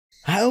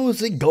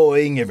How's it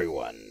going,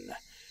 everyone?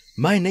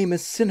 My name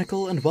is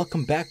Sinikle, and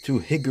welcome back to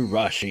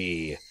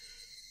Higurashi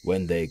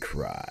When They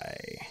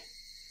Cry.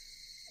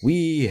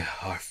 We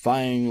are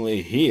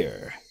finally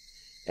here,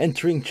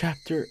 entering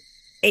Chapter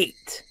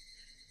 8.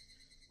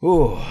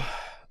 Ooh,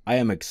 I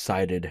am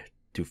excited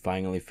to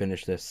finally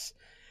finish this.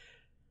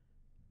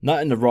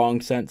 Not in the wrong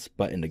sense,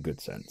 but in the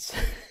good sense.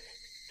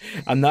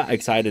 I'm not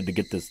excited to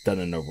get this done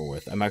and over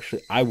with.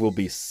 I will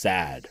be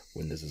sad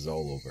when this is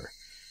all over.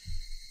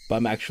 But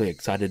I'm actually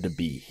excited to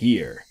be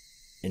here,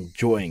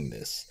 enjoying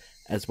this,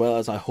 as well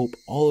as I hope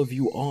all of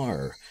you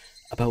are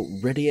about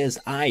ready as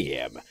I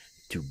am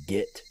to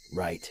get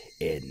right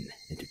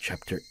into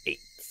Chapter 8.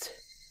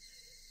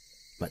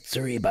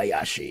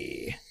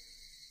 Matsuribayashi.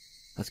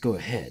 Let's go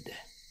ahead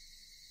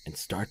and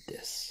start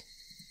this.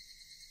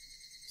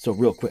 So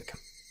real quick,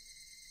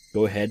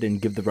 go ahead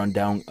and give the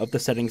rundown of the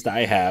settings that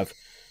I have.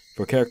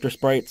 For character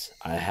sprites,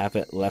 I have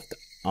it left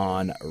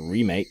on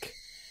remake.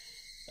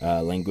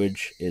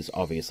 Language is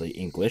obviously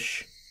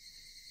English.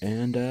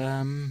 And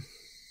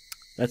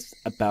that's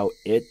about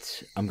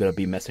it. I'm going to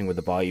be messing with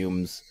the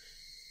volumes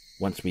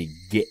once we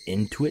get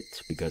into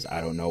it, because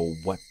I don't know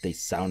what they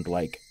sound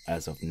like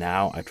as of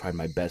now. I tried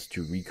my best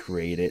to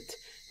recreate it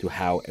to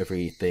how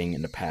everything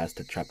in the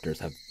past chapters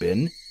have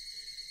been.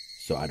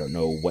 So I don't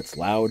know what's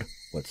loud,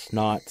 what's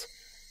not.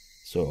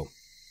 So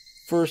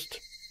first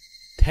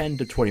 10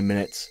 to 20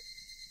 minutes,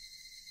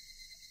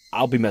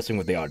 I'll be messing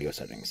with the audio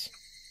settings.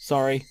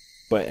 Sorry,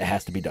 but it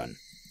has to be done.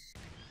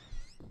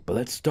 But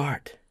let's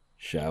start,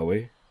 shall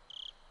we?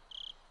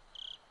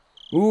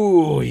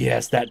 Ooh,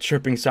 yes, that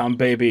chirping sound,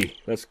 baby.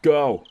 Let's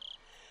go.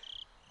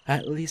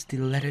 At least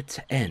let it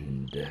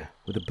end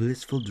with a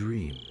blissful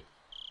dream.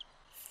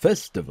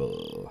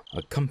 Festival,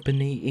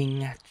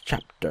 accompanying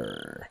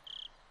chapter.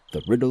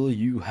 The riddle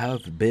you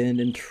have been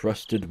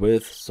entrusted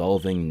with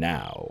solving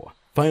now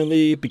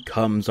finally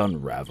becomes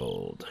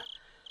unraveled.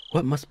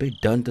 What must be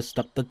done to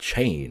stop the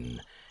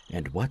chain?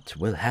 And what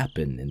will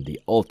happen in the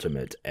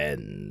ultimate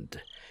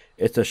end?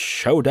 It's a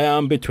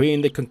showdown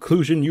between the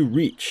conclusion you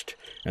reached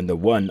and the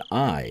one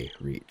I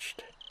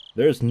reached.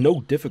 There's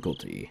no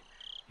difficulty.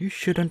 You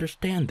should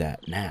understand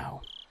that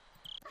now.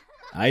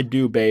 I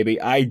do, baby.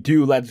 I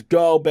do. Let's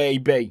go,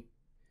 baby.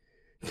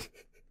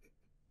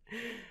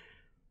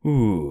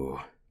 Ooh.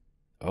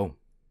 Oh.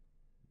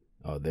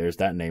 Oh, there's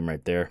that name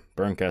right there.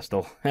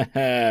 Bernkastel.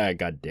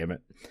 God damn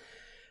it.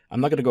 I'm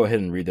not going to go ahead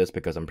and read this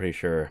because I'm pretty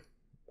sure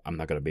I'm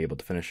not going to be able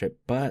to finish it,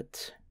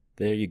 but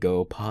there you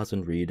go. Pause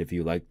and read if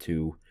you like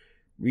to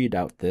read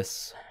out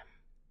this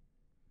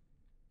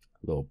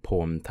little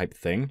poem type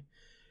thing.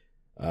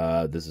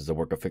 This is a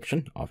work of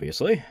fiction,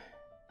 obviously.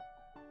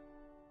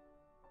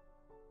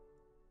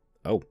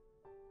 Oh.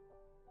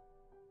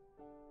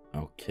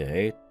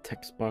 Okay,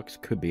 text box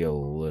could be a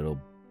little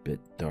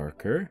bit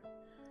darker.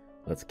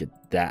 Let's get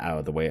that out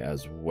of the way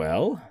as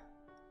well.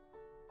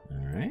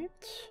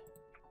 Alright.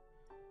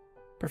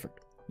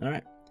 Perfect.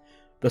 Alright.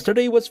 The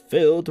study was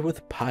filled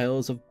with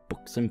piles of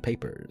books and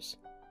papers.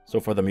 So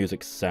far the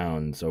music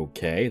sounds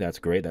okay. That's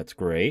great, that's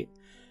great.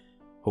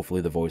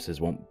 Hopefully the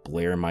voices won't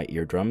blare my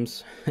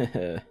eardrums.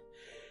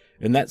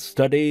 In that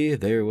study,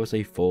 there was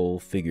a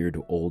full-figured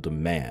old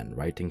man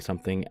writing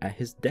something at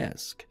his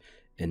desk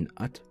in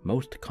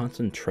utmost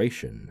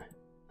concentration.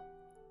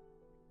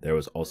 There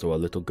was also a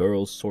little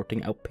girl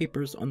sorting out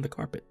papers on the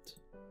carpet.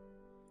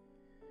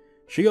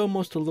 She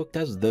almost looked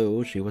as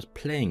though she was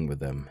playing with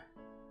them.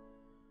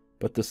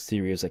 But the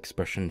serious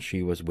expression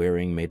she was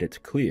wearing made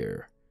it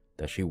clear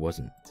that she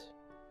wasn't.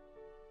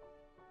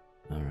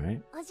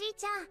 Alright.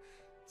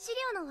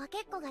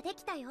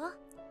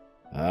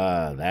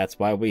 Ah, that's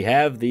why we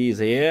have these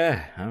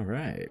here.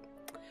 Alright.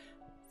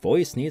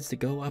 Voice needs to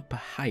go up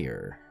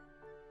higher.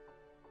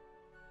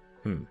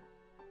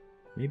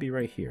 Maybe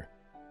right here.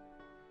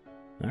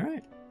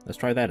 Alright, let's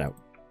try that out.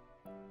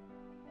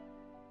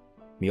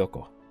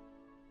 Miyoko.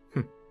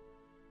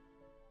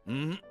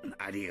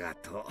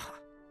 Arigato.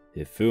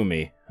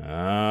 Hifumi.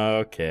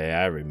 Okay,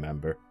 I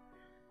remember.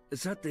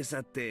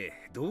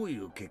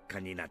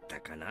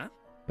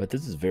 But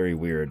this is very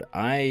weird.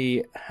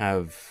 I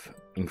have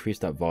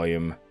increased that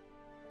volume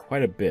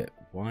quite a bit.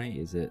 Why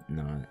is it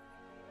not?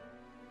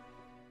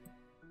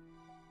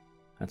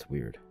 That's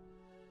weird.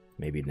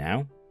 Maybe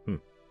now?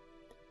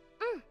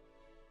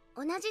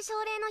 同じ症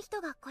例の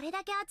人がこれ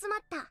だけ集まっ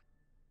た。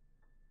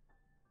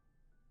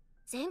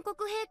全国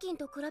平均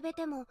と比べ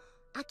ても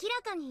明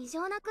らかに異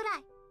常なくら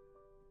い。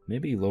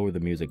Maybe lower the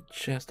music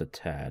just a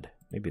tad.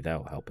 Maybe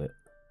that'll help it.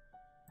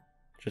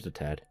 Just a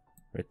tad.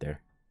 Right there.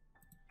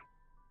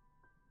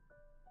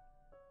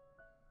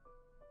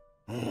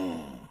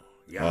 Oh,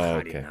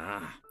 okay.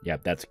 Yeah,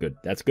 that's good.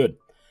 That's good.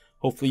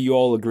 Hopefully you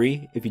all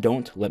agree. If you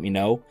don't, let me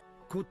know.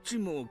 こっち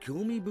も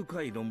興味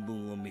深い論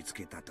文を見つ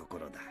けたとこ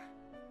ろだ。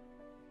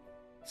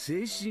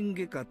精神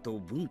外科と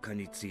文化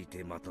につい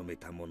てまとめ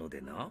たもので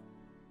な。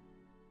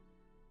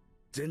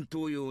前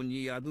頭葉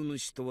に宿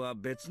主とは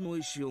別の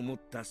意志を持っ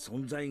た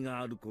存在が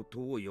あるこ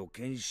とを予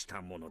見し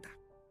たものだ。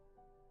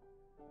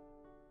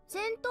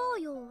前頭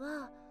葉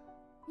は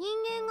人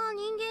間が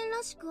人間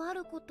らしくあ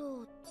るこ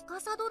とを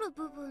司る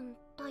部分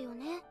だよ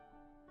ね。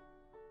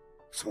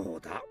そう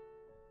だ。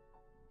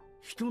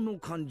人の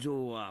感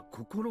情は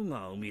心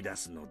が生み出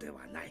すので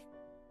はない。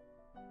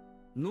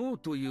脳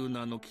という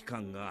名の器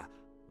官が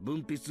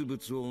分泌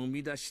物を生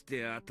み出し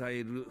て与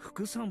える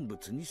副産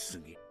物に過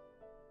ぎ、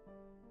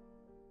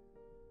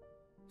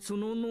そ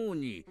の脳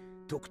に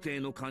特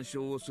定の干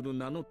渉をする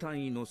ナノ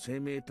単位の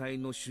生命体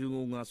の集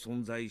合が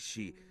存在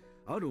し、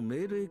ある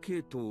命令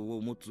系統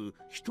を持つ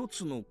一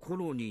つのコ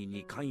ロニー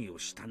に関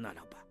与したな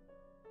らば。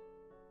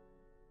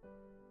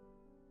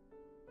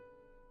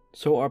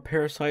So are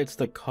parasites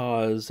the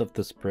cause of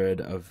the spread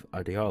of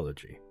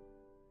ideology?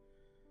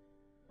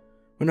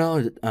 When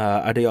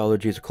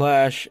ideologies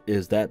clash,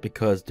 is that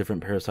because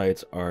different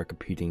parasites are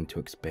competing to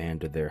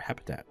expand their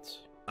habitats?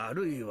 あ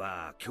るい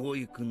は教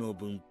育の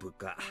分布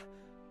か、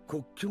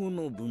国境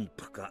の分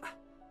布か、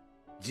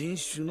人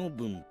種の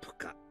分布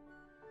か。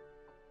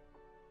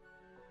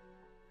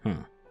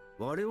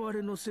我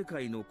々の世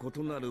界の異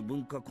なる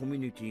文化コミ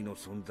ュニティの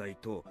存在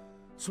と、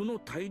その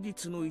対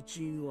立の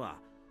一因は、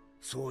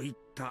そういっ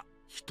た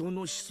人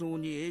の思想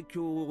に影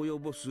響を及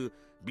ぼす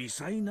微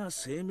細な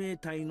生命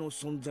体の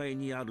存在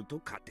にあると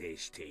仮定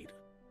している。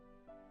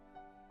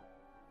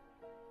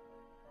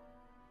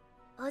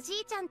おじ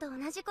いちゃんと同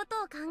じこ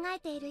とを考え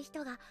ている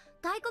人が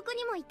外国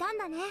にもいたん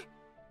だね。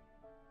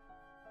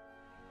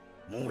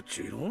も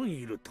ちろん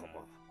いると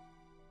も。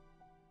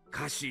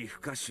可視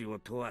不可視を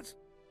問わず、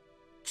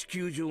地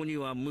球上に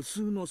は無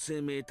数の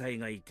生命体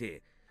がい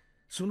て、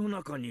その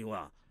中に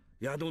は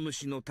宿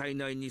主の体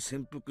内に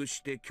潜伏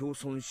して共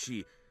存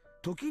し、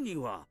時に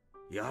は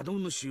宿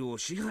主を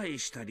支配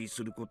したり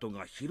すること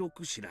が広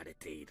く知られ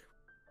ている。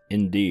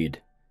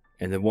Indeed.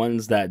 And the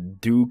ones that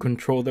do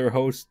control their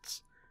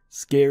hosts,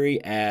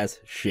 scary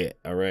as shit,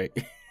 alright?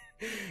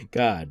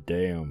 God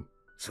damn.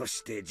 そ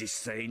して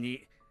実際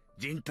に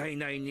人体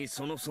内に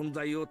その存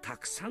在をた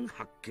くさん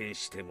発見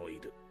してもい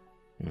る。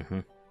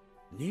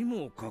に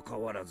もかか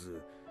わら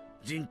ず、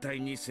人体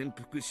に潜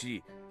伏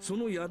し、そ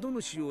の宿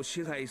主を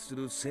支配す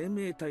る生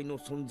命体の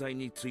存在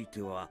につい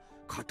ては、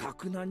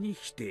頑なに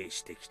否定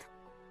してきた。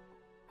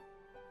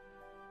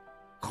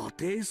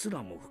家庭す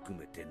らも含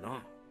めて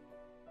な。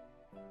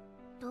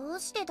どう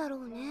してだろ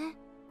うね。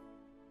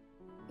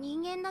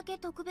人間だけ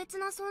特別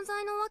な存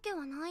在のわけ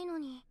はないの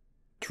に。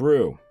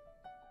True.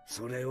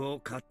 それを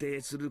仮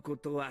定するこ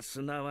とは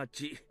すなわ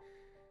ち、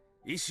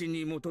意志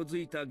に基づ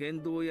いた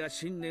言動や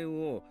信念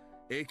を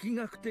疫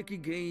学的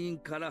原因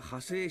から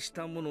派生し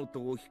たものと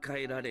置き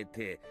換えられ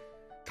て、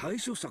対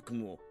処策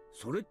も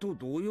それと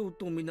同様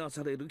とみな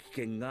される危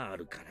険があ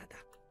るからだ。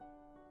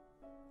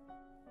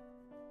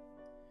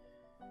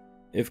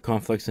If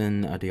conflicts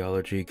in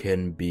ideology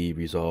can be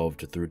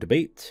resolved through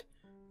debate,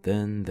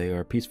 then they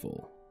are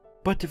peaceful.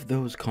 But if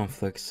those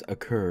conflicts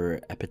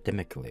occur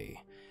epidemically,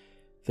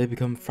 they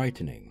become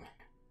frightening.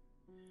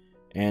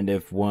 And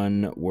if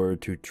one were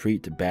to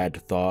treat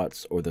bad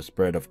thoughts or the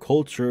spread of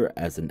culture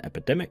as an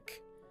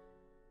epidemic,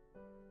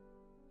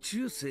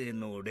 中世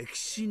の歴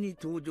史に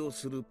登場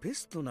するペ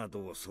ストな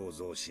どを想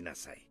像しな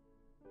さい。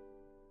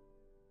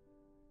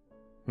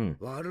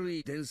悪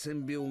い伝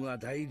染病が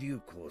大流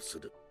行す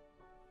る。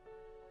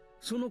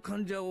その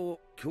患者を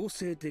強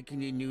制的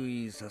に入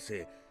院さ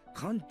せ、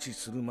完治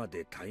するま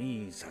で退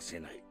院させ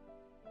ない。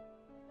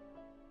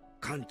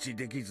完治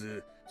でき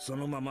ず、そ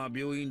のまま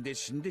病院で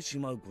死んでし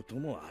まうこと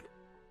もある。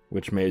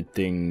which made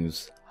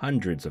things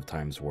hundreds of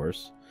times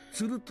worse.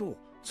 すると、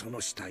そ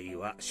の死体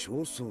は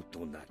焦燥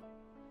となる。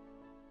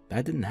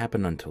That didn't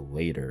happen until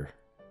later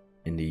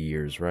in the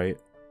years, right?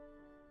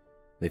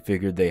 They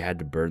figured they had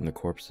to burn the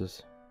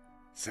corpses.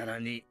 さら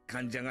に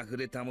患者が触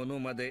れたもの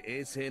まで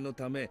衛生の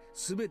ため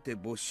全て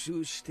没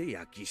収して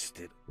焼き捨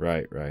てる。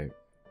Right, right.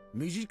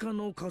 身近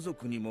の家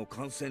族にも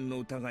感染の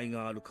疑い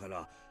があるか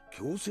ら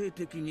強制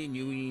的に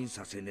入院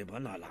させねば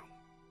ならん。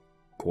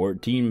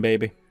14,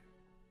 baby.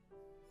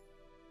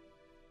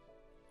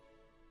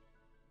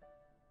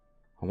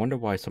 I wonder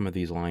why some of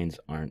these lines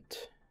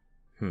aren't.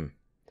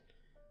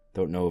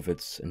 Don't know if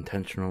it's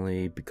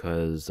intentionally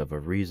because of a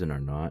reason or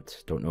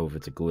not. Don't know if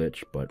it's a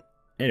glitch, but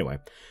anyway.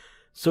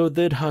 So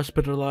they'd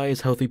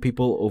hospitalize healthy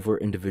people over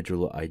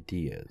individual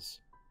ideas.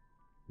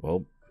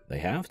 Well, they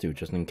have to,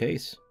 just in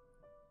case.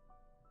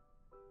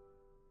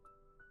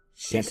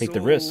 Can't take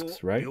the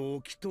risks, right?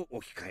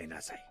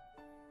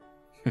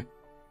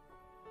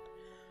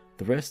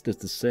 The rest is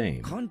the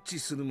same. 完治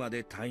するま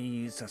で退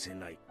院させ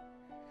ない。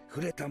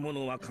触れたも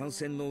のは感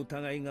染の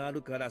疑いがあ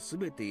るから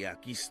全て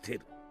焼き捨て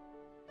る。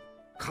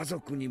家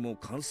族にも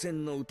感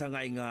染の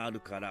疑いがあ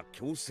るから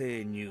強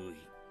制入院。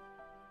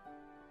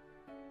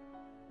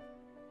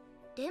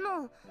でも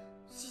思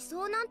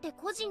想なんて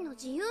個人の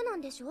自由な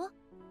んでしょ。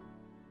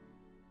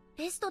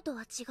ペストと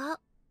は違う。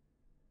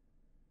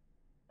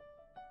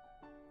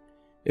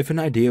If an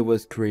idea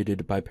was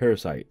created by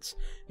parasites,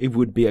 it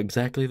would be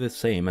exactly the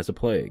same as a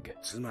plague.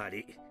 つま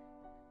り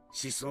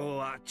思想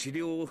は治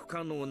療不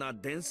可能な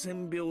伝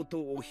染病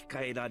と置き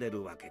換えられ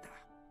るわけだ。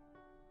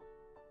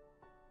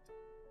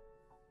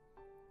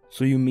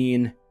So you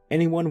mean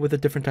anyone with a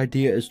different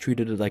idea is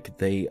treated like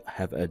they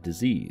have a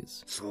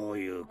disease. そう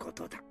いうこ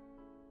とだ。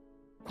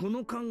こ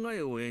の考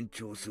えを延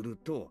長する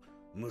と、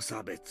無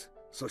差別、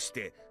そし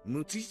て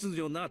無秩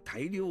序な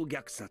大量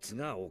虐殺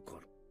が起こ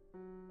る。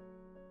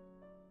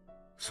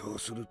そう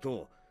する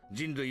と、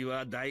人類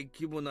は大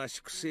規模な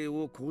粛清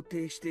を肯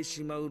定して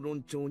しまう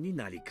論調に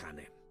なりか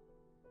ね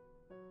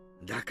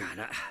ん。だか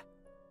ら、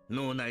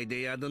脳内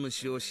で宿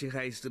主を支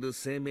配する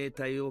生命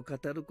体を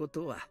語るこ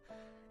とは、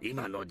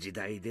今の時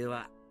代で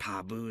は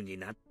タブーに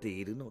なって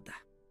いるのだ。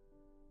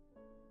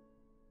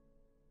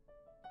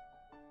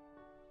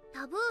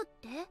タブーっ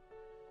て？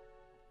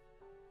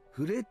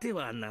触れて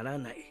はなら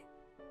ない、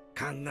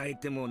考え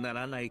てもな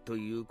らないと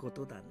いうこ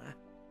とだな。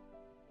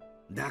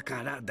だ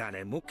から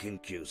誰も研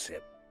究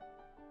せ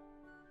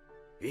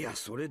ん。いや、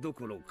それど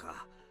ころ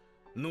か、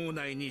脳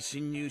内に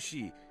侵入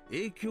し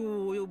影響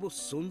を及ぼ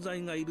す存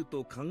在がいる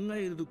と考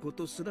えるこ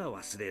とすら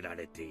忘れら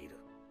れている。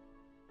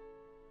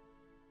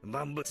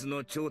万物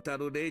の長た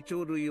る霊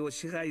長類を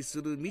支配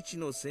する未知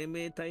の生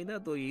命体な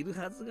どいる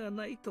はずが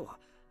ないと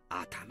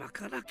頭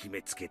から決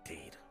めつけてい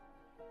る。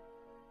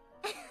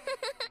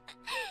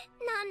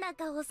なんだ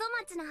かお粗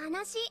末な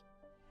話。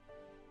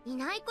い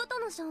ないこと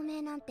の証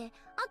明なんて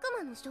悪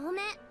魔の証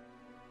明。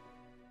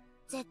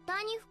絶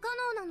対に不可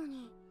能なの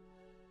に。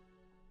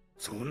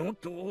その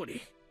通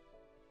り。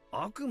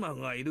悪魔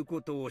がいる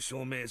ことを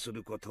証明す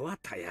ることは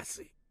たや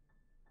すい。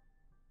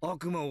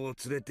悪魔を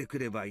連れてく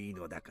ればいい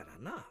のだか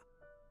らな。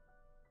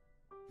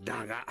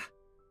だが、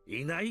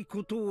いない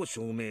ことを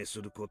証明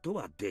すること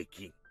はで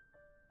きん。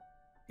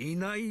い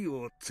ない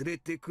を連れ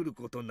てくる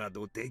ことな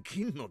どで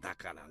きんのだ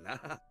から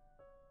な。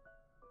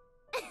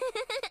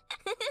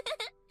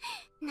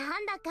な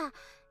んだか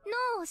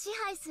脳を支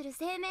配する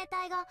生命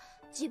体が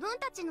自分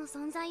たちの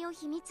存在を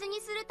秘密に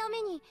するた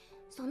めに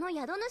その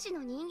宿主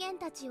の人間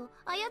たちを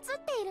操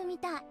っているみ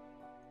たい。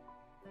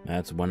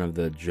 That's one of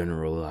the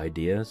general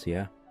ideas,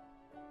 yeah.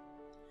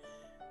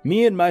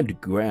 Me and my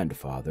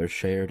grandfather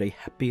shared a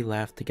happy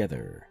laugh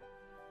together.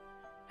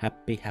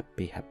 Happy,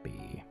 happy,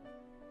 happy.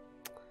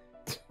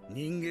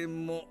 人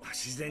間も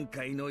自然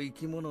界の生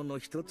き物の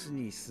一つ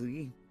に過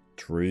ぎ。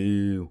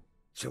True.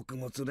 食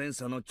物連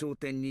鎖の頂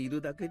点にい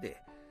るだけ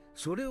で、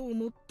それを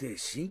もって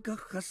神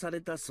格化され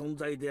た存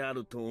在であ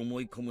ると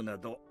思い込むな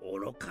ど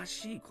愚か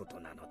しいこと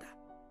なのだ。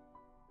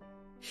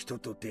人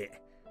と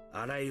て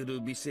あらゆ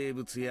る微生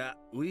物や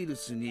ウイル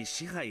スに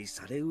支配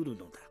されうる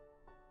のだ。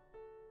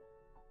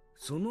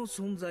その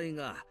存在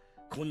が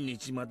今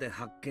日まで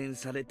発見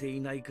されて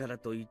いないから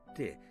といっ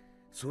て、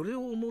それ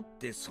をもっ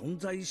て存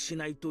在し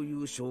ないとい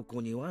う証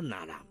拠には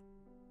ならん。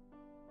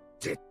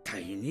絶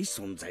対に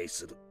存在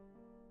する。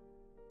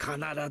必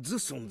ず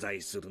存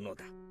在するの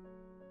だ。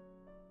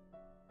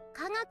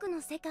科学の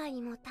世界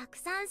にもたく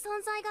さん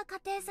存在が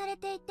仮定され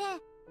ていて。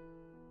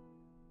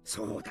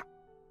そうだ。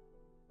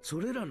そ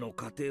れらの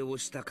仮定を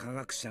した科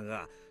学者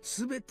が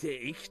全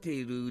て生きて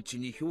いるうち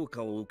に評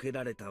価を受け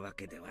られたわ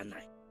けではな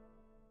い。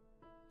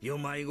世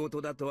まいご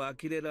とだと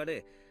呆れら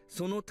れ、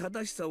その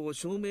正しさを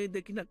証明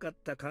できなかっ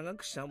た科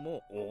学者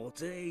も大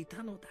勢い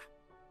たのだ。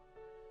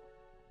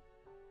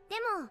で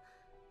も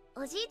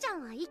おじいちゃ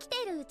んは生き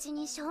ているうち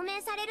に証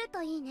明される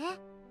といいね。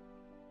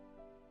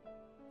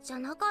じゃ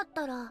なかっ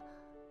たら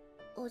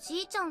おじ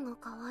いちゃんが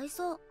かわい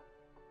そう。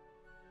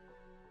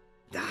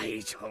大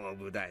丈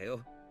夫だ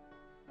よ。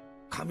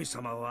神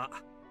様は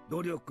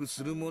努力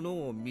する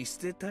者を見捨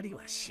てたり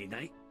はし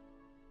ない。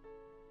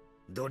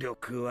努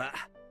力は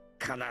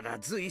必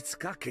ずいつ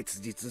か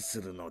結実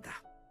するの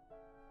だ。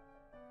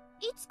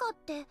いつかっ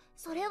て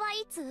それは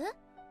いつ？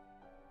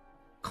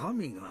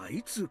神が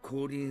いつ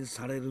降臨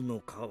される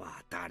のか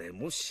は誰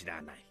も知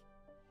らない。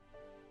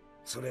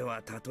それ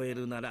は例え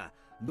るなら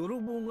泥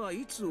棒が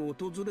いつ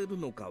訪れる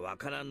のかわ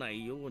からな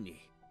いよう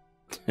に。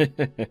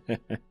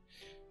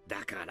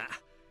だから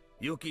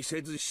予期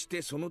せずし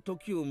てその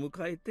時を迎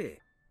え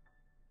て、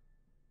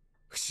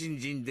不信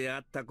心であ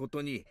ったこ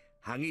とに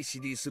歯ぎ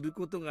しりする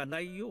ことがな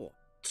いよう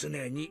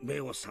常に目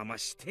を覚ま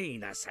してい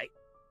なさい。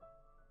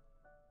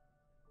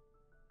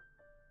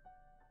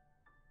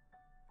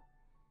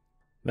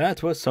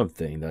That was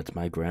something that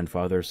my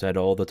grandfather said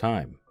all the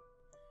time.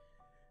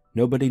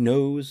 Nobody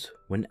knows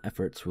when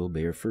efforts will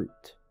bear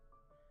fruit,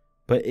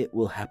 but it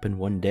will happen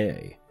one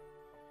day.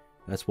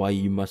 That's why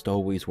you must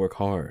always work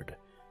hard,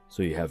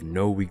 so you have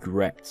no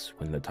regrets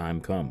when the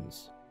time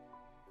comes.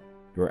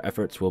 Your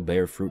efforts will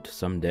bear fruit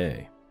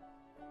someday.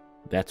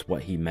 That's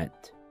what he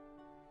meant.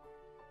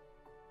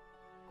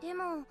 で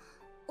も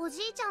おじ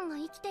いちゃんが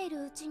生きてい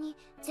るうちに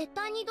絶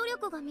対に努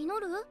力が実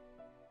る？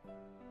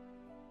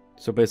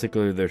 So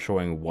basically they're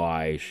showing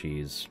why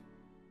she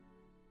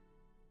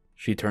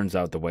turns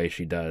out the way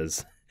she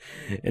does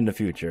in the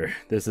future.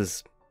 This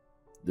is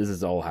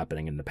all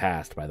happening in the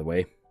past, by the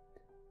way.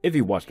 If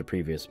you watched the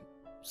previous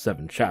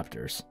 7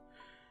 chapters.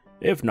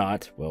 If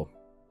not, well,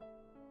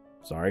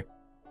 sorry.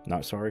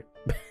 Not sorry.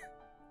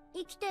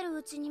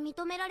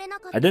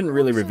 I didn't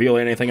really reveal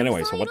anything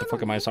anyway, so what the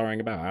fuck am I sorrying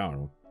about? I don't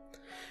know.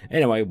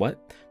 Anyway, what?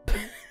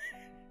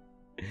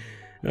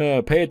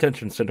 Pay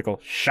attention, Sinikle.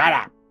 Shut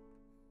up!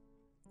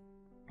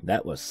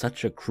 That was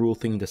such a cruel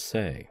thing to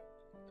say.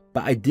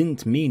 But I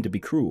didn't mean to be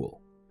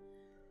cruel.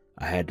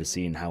 I had to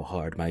see how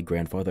hard my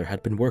grandfather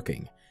had been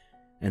working,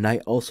 and I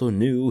also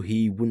knew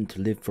he wouldn't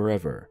live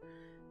forever.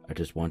 I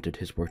just wanted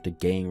his work to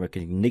gain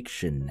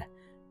recognition,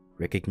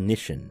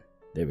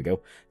 there we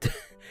go,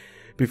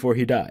 before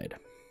he died.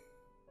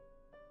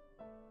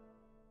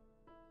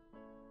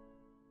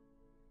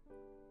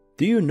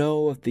 Do you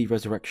know of the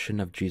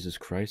resurrection of Jesus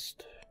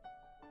Christ?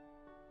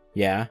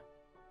 Yeah.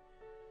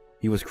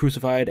 He was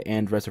crucified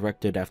and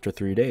resurrected after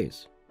 3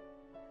 days.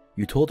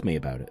 You told me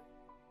about it.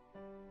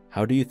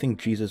 How do you think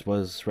Jesus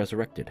was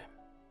resurrected?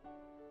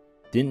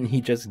 Didn't he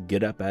just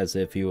get up as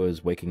if he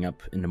was waking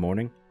up in the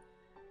morning?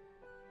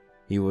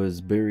 He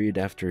was buried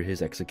after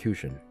his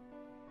execution,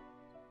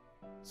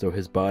 so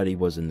his body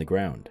was in the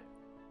ground.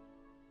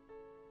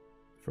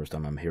 First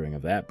time I'm hearing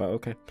of that, but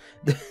okay.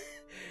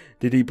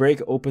 Did he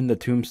break open the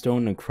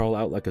tombstone and crawl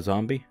out like a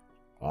zombie?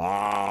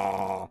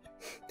 Ah,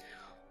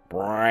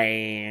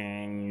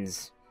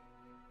 brains.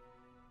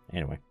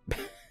 Anyway.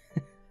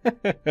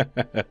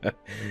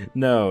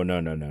 No.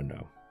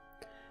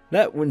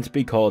 That wouldn't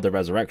be called a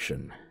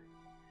resurrection.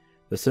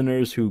 The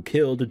sinners who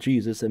killed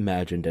Jesus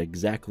imagined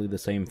exactly the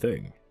same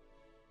thing.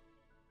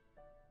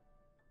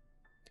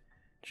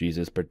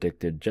 Jesus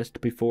predicted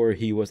just before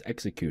he was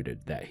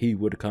executed that he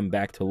would come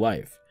back to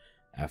life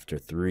after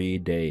 3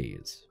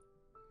 days.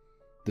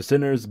 The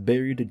sinners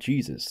buried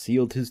Jesus,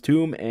 sealed his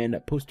tomb, and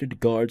posted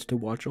guards to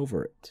watch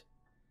over it.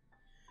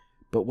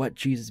 But what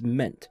Jesus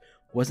meant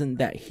wasn't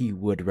that he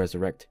would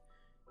resurrect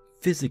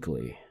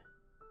physically.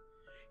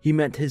 He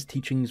meant his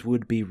teachings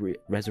would be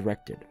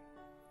resurrected.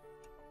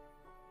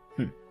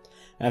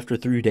 After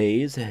 3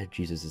 days,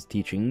 Jesus'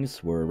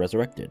 teachings were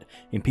resurrected,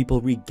 and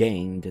people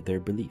regained their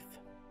belief.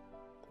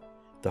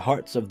 The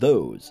hearts of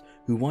those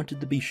who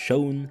wanted to be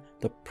shown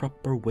the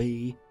proper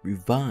way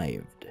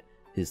revived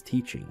his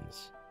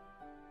teachings.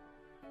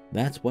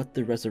 That's what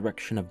the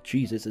resurrection of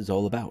Jesus is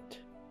all about.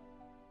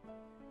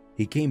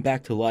 He came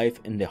back to life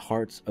in the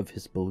hearts of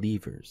his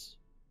believers.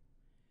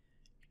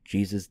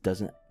 Jesus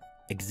doesn't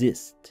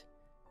exist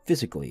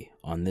physically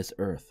on this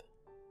earth,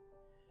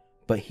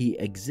 but he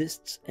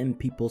exists in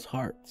people's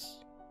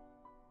hearts.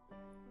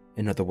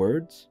 In other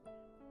words,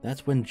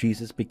 that's when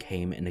Jesus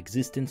became an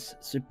existence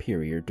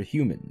superior to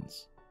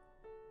humans.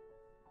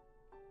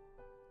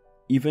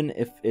 Even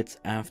if it's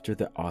after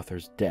the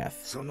author's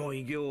death.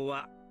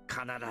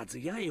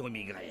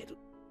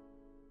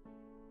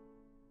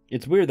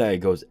 It's weird that it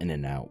goes in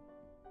and out,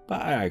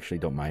 but I actually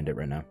don't mind it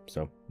right now,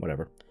 so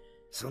whatever.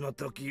 その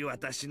時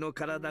私の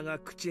体が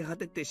朽ち果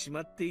ててし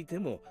まっていて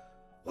も、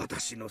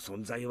私の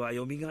存在は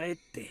蘇っ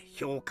て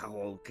評価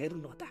を受ける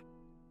のだ。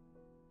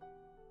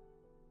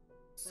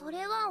それ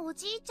はお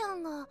じいちゃ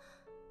んが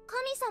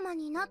神様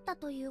になった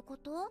というこ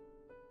と？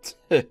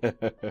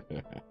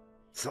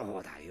そ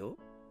うだよ。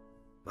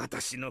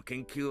私の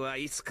研究は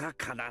いつか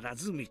必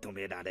ず認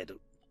められる。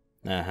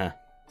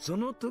そ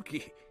の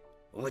時、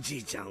おじ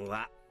いちゃん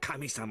は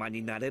神様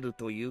になれる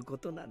というこ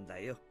となんだ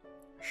よ。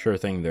Sure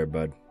thing there,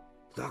 bud.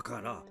 だ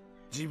から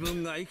自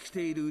分が生き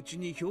ているうち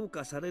に評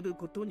価される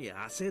ことに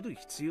焦る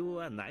必要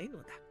はないの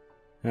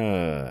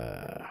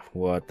だ。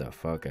What the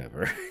fuck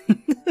ever.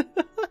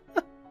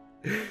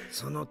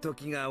 その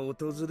時が訪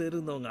れ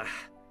るのが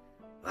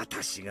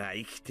私が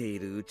生きてい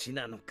るうち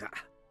なのか、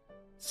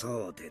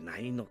そうでな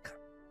いのか。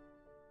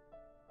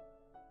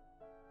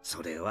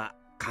それは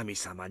神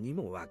様に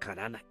もわか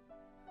らない。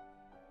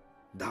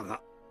だ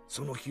が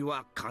その日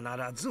は必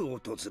ず訪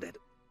れる。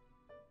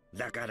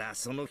だから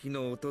その日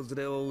の訪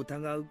れを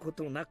疑うこ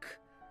となく、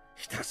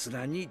ひたす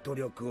らに努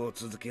力を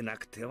続けな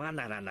くては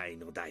ならない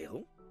のだ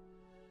よ。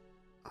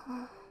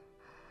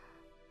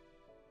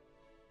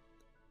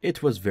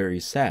It was very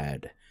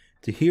sad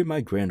to hear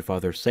my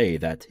grandfather say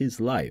that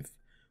his life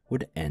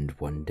would end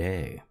one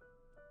day.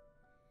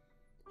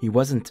 He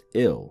wasn't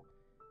ill,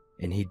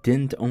 and he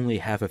didn't only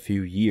have a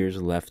few years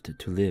left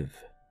to live.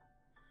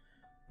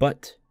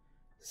 But,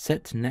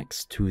 set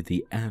next to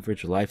the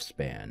average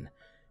lifespan,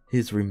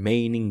 his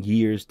remaining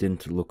years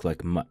didn't look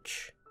like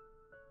much.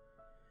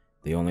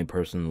 The only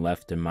person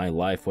left in my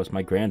life was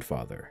my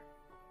grandfather,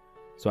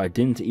 so I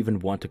didn't even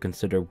want to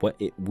consider what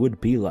it would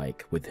be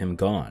like with him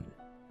gone.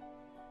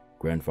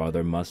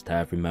 Grandfather must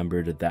have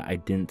remembered that I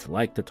didn't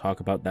like to talk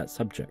about that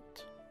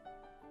subject.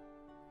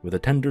 With a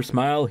tender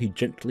smile, he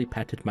gently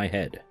patted my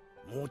head.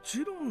 も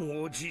ちろ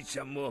んおじいち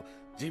ゃんも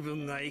自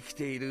分が生き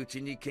ているう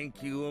ちに研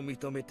究を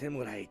認めて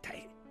もらいた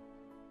い。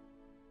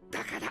だ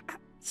から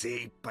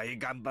精一杯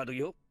頑張る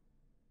よ。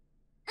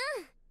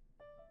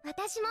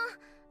私も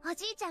お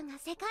じいちゃんが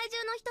世界中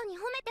の人に褒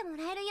めても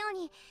らえるよう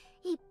にい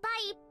っぱ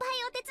いいっぱい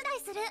お手伝い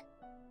する。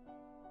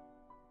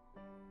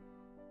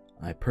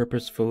I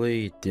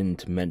purposefully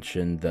didn't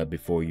mention the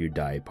before you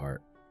die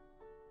part.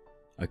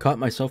 I caught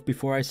myself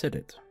before I said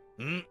it.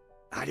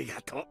 ありが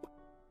と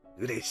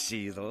う。嬉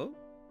しいぞ。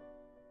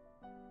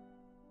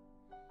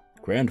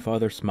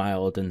Grandfather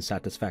smiled in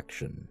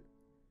satisfaction.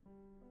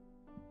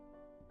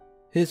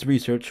 His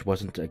research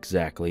wasn't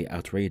exactly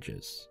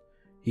outrageous.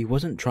 He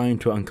wasn't trying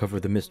to uncover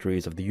the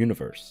mysteries of the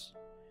universe.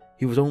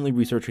 He was only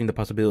researching the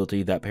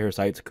possibility that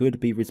parasites could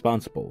be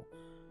responsible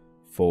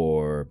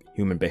for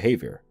human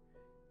behavior.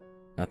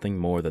 Nothing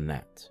more than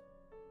that.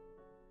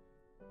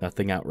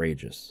 Nothing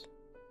outrageous.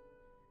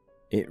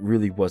 It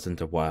really wasn't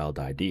a wild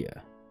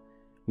idea.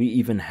 We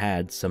even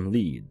had some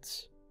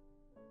leads.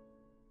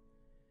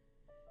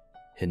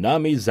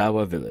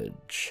 Hinamizawa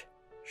Village,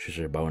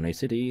 Shishibone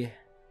City,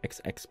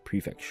 XX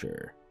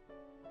Prefecture.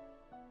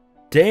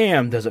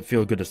 Damn, does it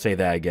feel good to say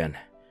that again.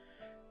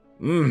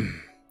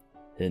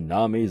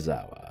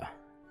 Hinamizawa.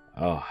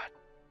 Oh,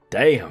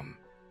 damn.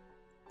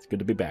 It's good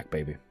to be back,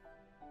 baby.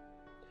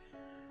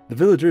 The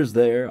villagers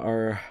there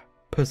are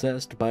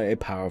possessed by a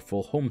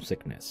powerful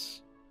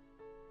homesickness.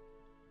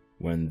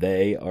 When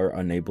they are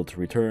unable to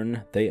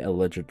return, they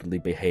allegedly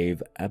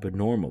behave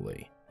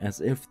abnormally, as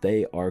if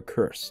they are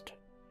cursed.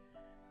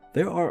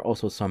 There are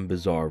also some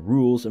bizarre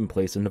rules in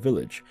place in the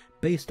village,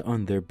 based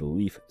on their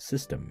belief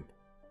system.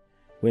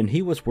 When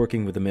he was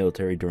working with the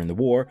military during the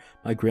war,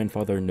 my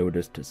grandfather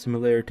noticed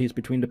similarities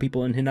between the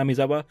people in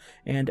Hinamizawa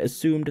and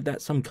assumed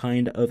that some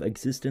kind of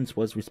existence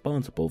was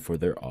responsible for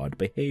their odd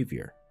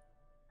behavior.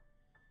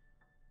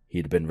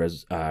 He'd been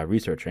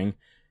researching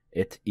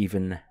it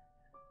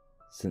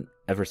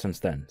ever since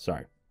then.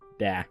 Sorry.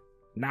 In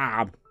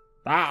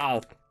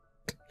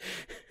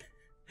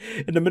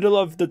the middle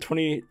of the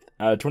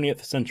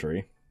 20th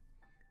century,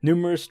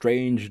 numerous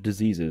strange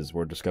diseases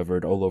were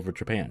discovered all over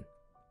Japan.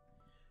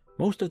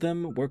 Most of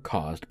them were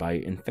caused by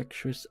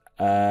infectious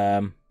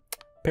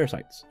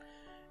parasites,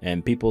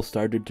 and people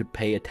started to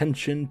pay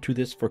attention to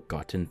this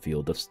forgotten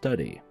field of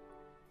study.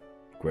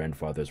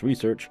 Grandfather's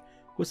research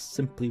was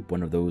simply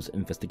one of those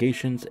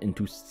investigations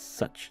into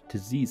such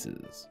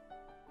diseases.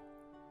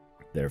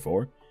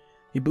 Therefore,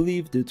 he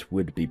believed it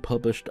would be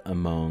published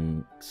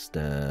amongst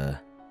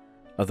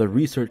other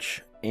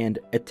research and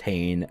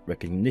attain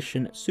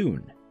recognition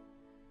soon.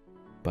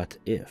 But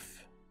if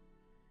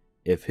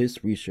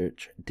his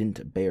research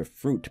didn't bear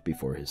fruit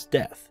before his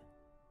death,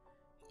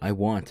 I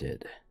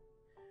wanted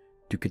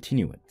to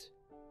continue it.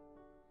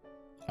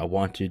 I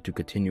wanted to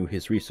continue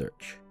his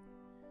research.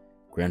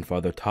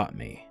 Grandfather taught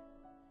me.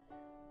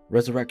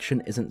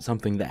 Resurrection isn't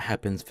something that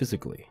happens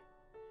physically.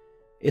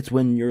 It's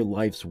when your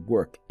life's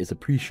work is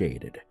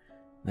appreciated.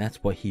 That's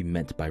what he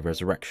meant by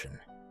resurrection.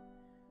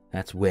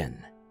 That's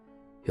when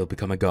he'll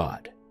become a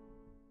god.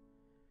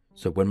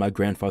 So when my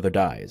grandfather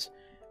dies,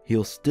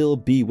 he'll still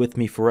be with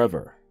me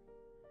forever.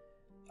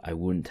 I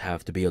wouldn't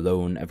have to be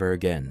alone ever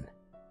again.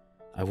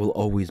 I will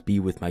always be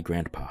with my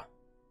grandpa.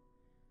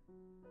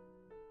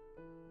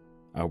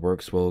 Our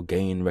works will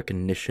gain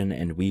recognition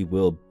and we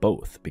will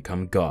both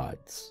become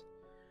gods,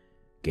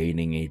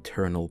 gaining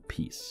eternal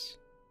peace.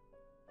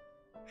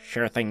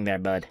 Sure thing there,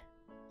 bud.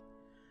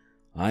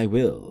 I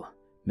will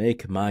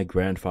make my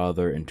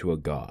grandfather into a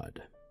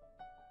god.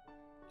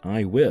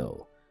 I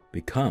will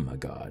become a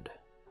god.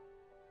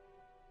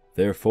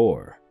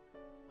 Therefore,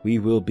 we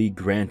will be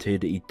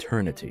granted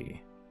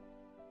eternity.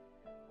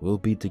 We'll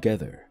be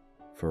together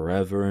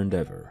forever and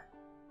ever.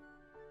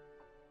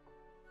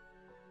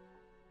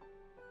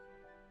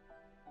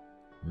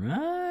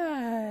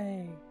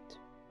 Right.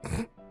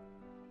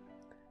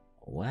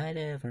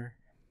 Whatever.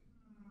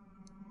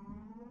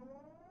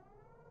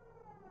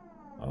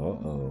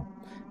 Uh-oh.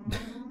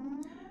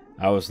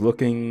 I was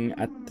looking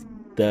at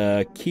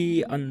the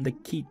key on the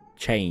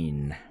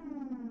keychain.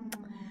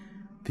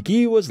 The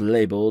key was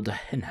labeled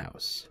hen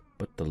house,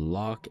 but the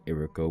lock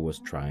Eriko was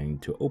trying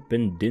to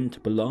open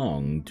didn't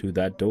belong to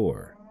that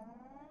door.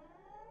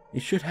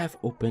 It should have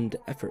opened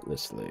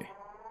effortlessly.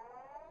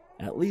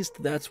 At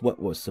least that's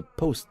what was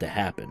supposed to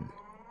happen.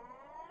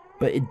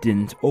 But it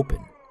didn't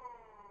open.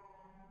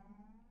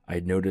 I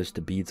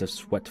noticed beads of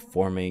sweat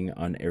forming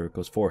on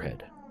Eriko's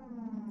forehead.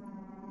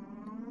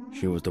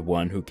 She was the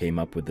one who came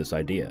up with this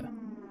idea.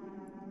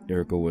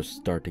 Eriko was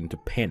starting to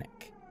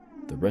panic.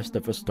 The rest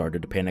of us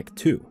started to panic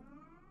too.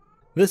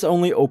 This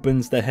only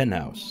opens the hen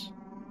house.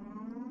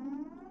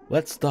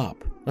 Let's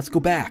stop. Let's go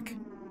back.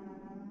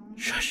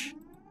 Shush.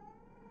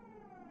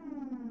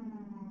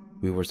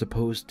 We were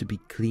supposed to be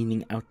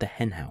cleaning out the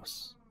hen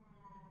house.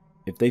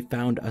 If they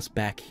found us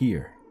back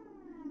here,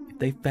 if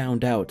they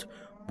found out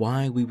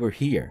why we were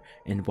here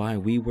and why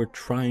we were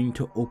trying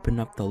to open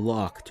up the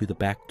lock to the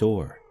back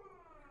door,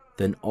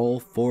 then all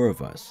four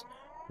of us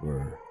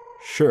were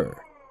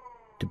sure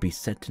to be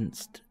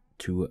sentenced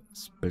to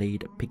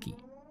splayed piggy.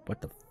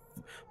 What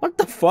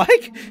the fuck?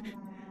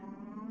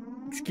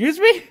 Excuse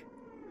me?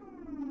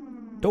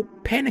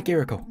 Don't panic,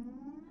 Eriko.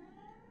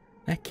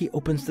 That key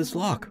opens this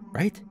lock,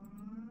 right?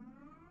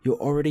 You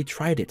already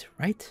tried it,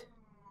 right?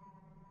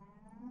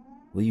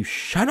 Will you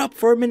shut up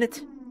for a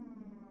minute?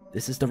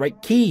 This is the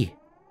right key.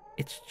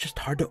 It's just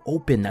hard to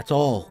open, that's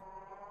all.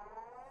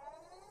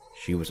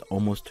 She was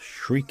almost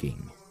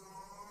shrieking.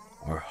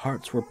 Our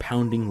hearts were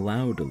pounding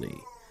loudly.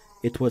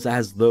 It was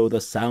as though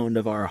the sound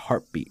of our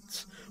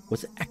heartbeats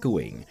was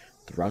echoing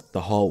throughout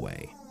the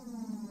hallway.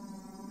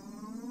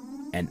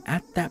 And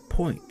at that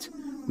point,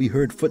 we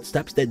heard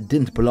footsteps that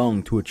didn't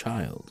belong to a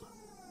child.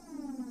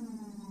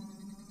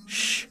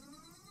 Shh!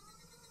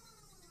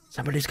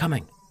 Somebody's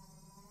coming.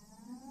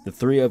 The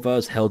three of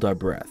us held our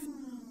breath,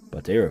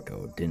 but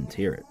Eriko didn't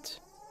hear it.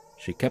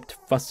 She kept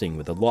fussing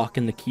with the lock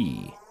and the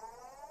key,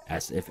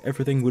 as if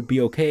everything would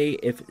be okay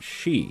if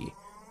she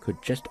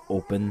could just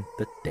open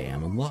the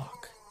damn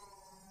lock.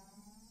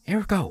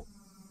 Eriko!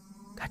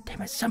 God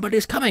damn it,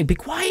 somebody's coming! Be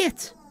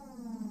quiet!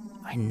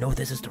 I know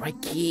this is the right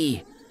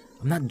key.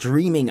 I'm not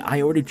dreaming.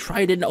 I already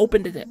tried it and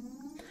opened it.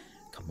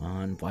 Come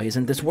on, why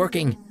isn't this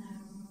working?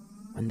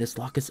 When this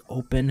lock is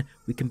open,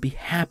 we can be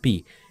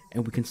happy,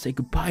 and we can say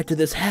goodbye to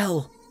this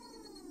hell.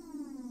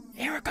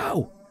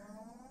 Eriko!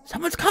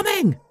 Someone's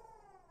coming!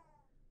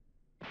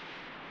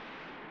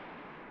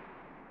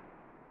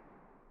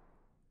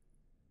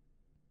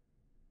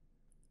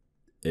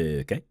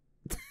 Okay.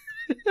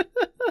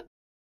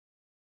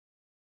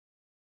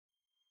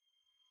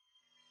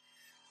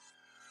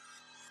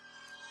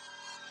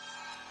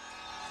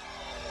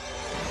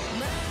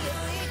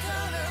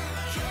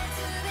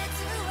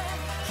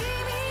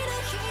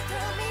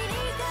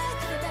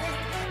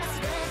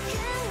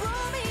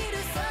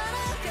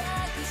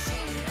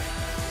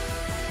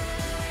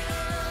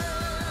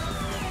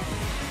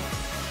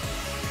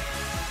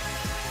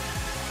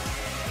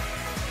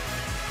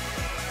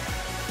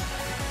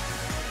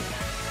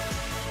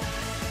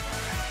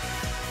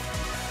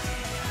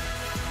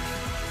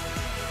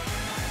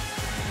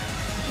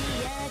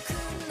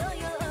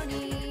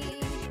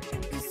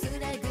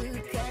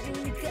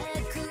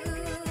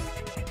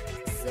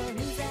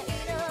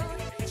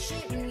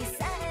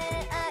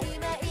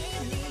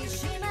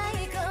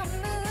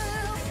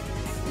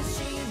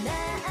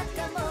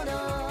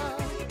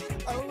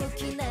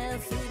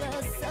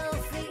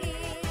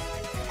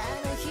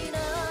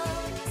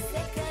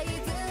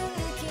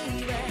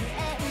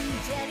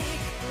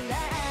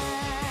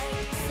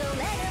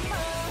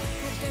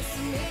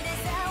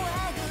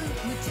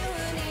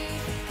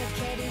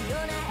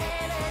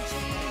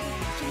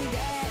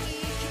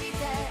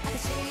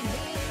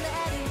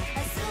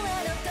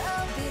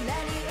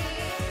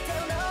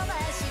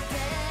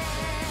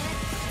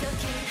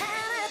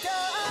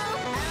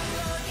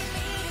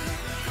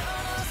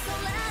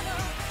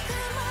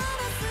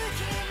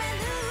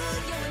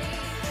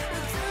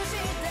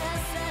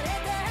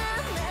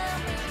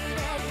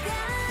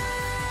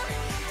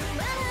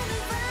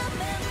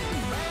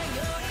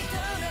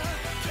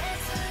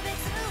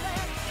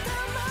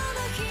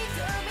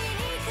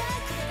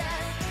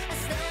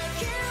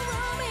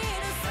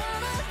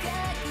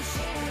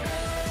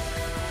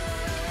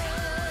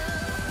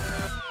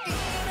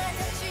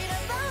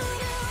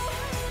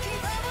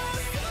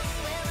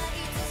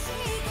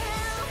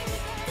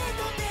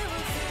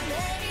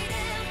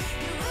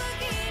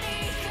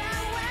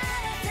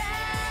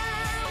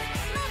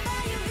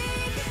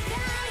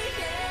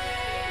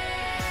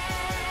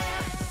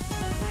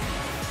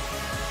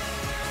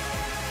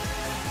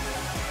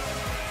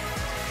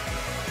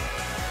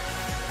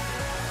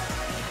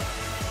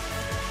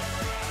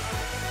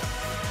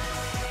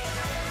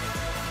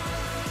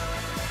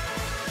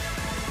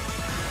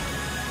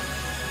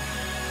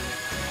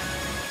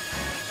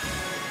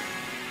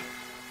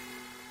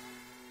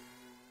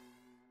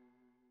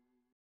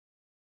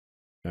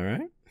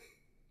 Alright.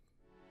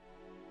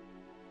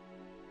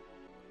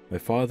 My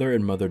father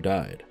and mother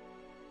died.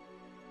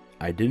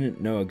 I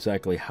didn't know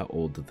exactly how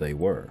old they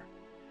were.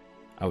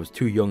 I was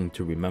too young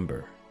to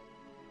remember.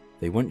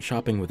 They went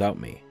shopping without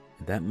me,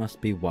 and that must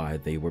be why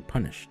they were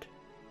punished.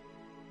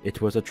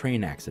 It was a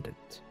train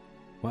accident.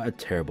 What a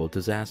terrible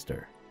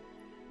disaster.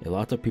 A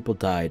lot of people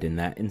died in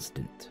that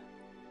instant.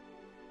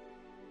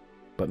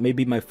 But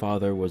maybe my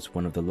father was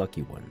one of the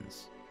lucky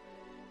ones.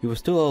 He was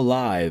still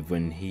alive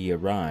when he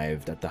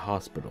arrived at the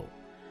hospital,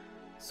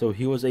 so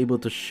he was able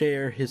to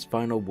share his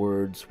final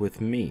words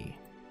with me.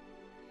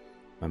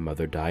 My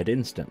mother died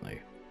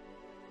instantly.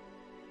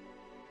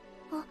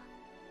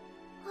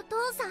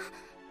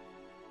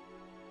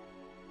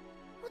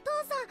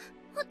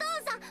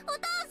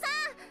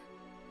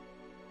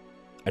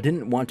 I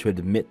didn't want to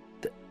admit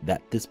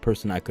that this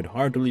person I could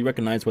hardly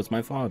recognize was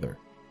my father.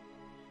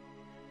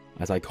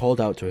 As I called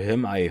out to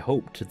him, I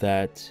hoped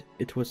that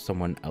it was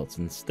someone else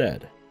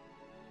instead.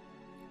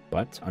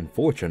 But,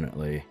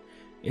 unfortunately,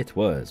 it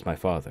was my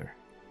father.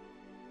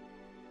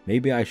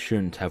 Maybe I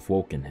shouldn't have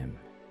woken him,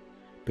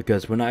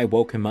 because when I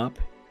woke him up,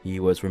 he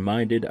was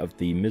reminded of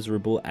the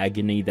miserable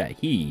agony that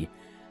he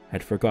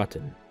had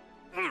forgotten.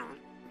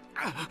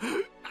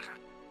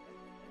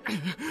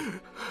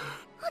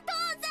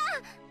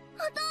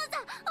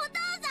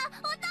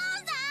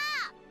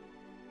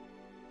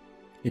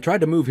 He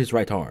tried to move his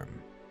right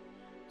arm,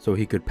 so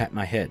he could pat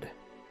my head.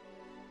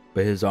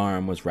 But his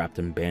arm was wrapped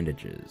in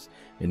bandages,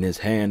 and his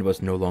hand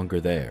was no longer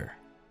there.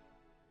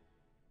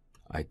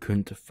 I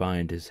couldn't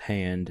find his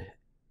hand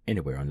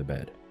anywhere on the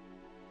bed.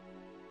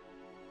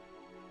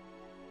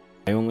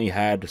 I only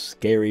had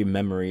scary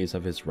memories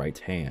of his right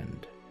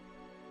hand.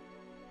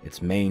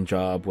 Its main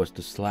job was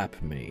to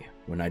slap me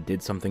when I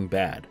did something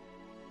bad.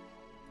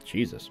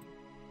 Jesus.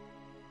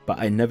 But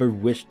I never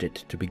wished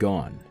it to be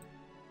gone.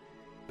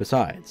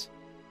 Besides,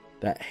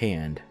 that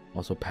hand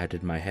also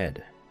patted my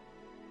head.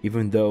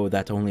 Even though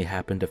that only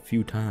happened a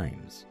few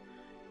times,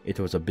 It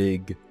was a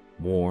big,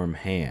 warm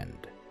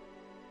hand,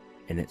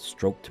 and it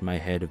stroked my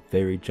head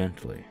very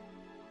gently.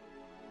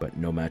 But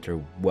no matter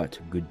what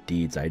good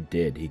deeds I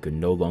did, he could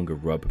no longer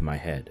rub my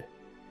head.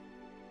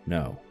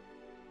 No,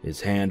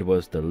 his hand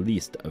was the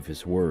least of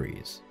his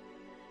worries.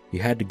 He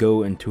had to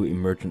go into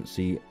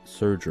emergency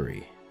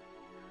surgery.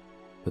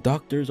 The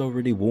doctors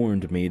already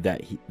warned me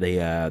that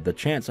the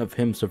chance of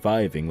him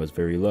surviving was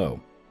very low.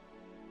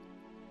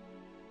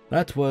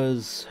 That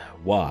was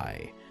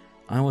why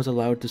I was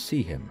allowed to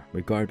see him,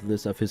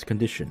 regardless of his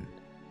condition.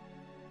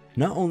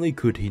 Not only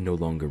could he no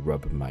longer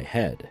rub my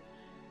head,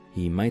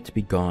 he might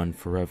be gone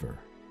forever.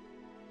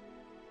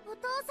 お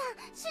父さん、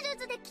手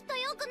術できっと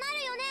良くなる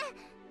よね。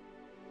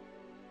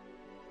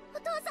お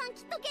父さん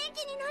きっと元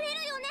気になれる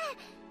よね。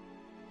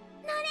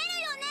なれる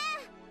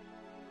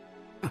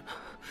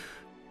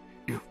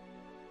よ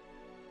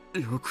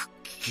ね。よく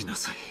聞きな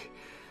さい。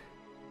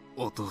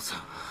お父さ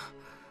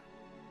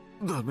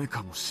ん、ダメ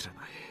かもしれ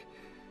ない。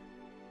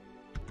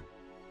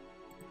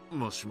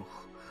もしも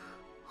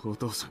お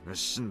父さんが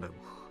死んでも、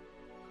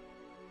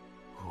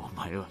お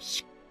前は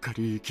しっか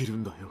り生きる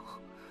んだよ。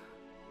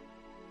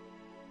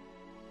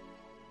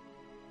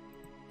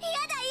嫌だ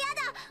嫌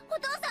だ、お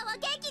父さんは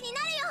元気に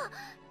なるよ。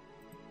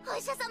お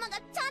医者様がち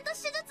ゃんと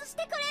手術し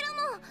てくれる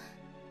もん。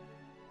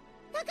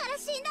だから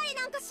死んだり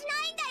なんかしな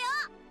いんだよ。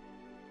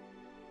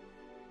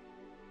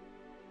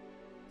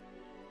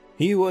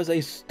He was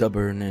a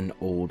stubborn and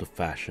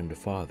old-fashioned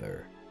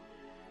father.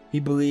 He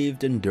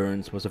believed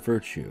endurance was a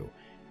virtue,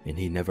 and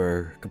he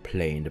never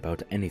complained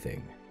about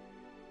anything.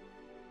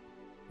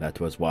 That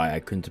was why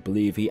I couldn't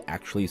believe he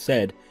actually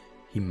said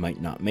he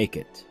might not make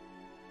it.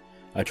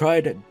 I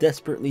tried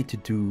desperately to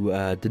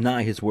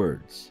deny his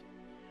words,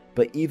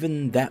 but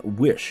even that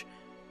wish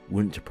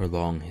wouldn't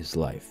prolong his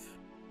life.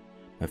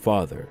 My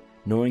father,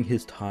 knowing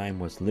his time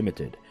was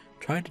limited,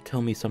 tried to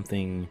tell me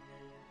something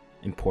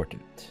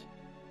important,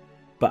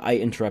 but I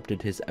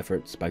interrupted his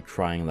efforts by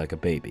crying like a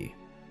baby.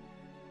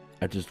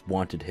 I just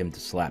wanted him to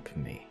slap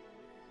me,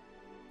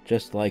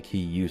 just like he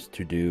used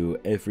to do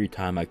every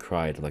time I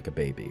cried like a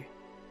baby.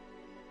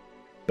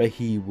 But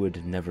he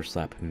would never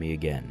slap me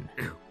again.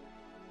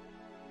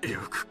 よ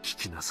く聞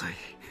きなさい。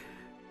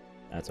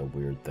 That's a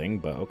weird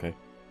thing, but okay.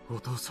 お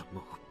父さん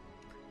も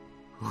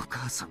お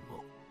母さん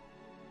も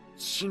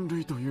親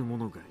類というも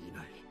のがい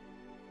ない。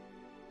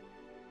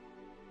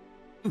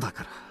だ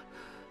から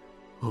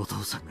お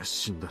父さんが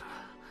死んだら、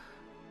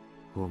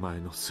お前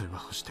の世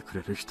話をしてく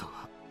れる人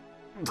は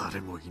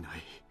誰もいな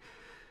い。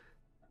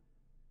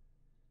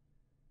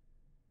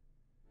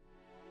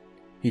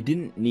 He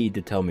didn't need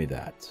to tell me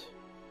that.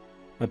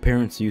 My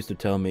parents used to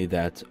tell me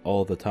that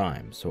all the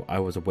time, so I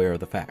was aware of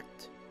the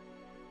fact.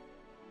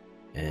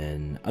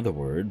 In other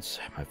words,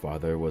 my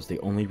father was the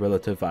only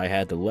relative I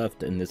had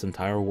left in this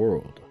entire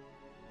world.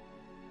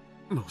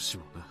 もし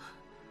もな、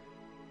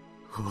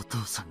お父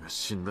さんが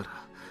死んだら、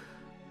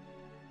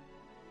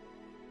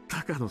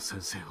高野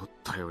先生を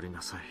頼り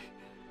なさい。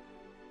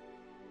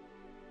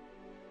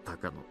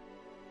高野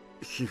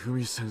ひふ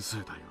み先生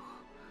だよ。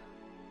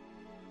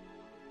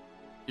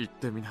言っ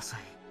てみなさ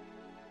い。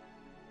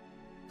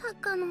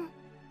高野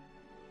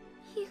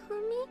ひふ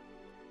み。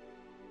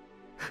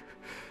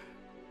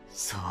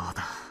そう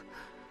だ、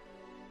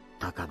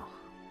高野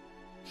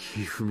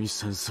ひふみ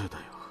先生だ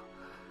よ。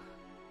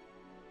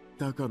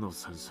高野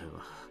先生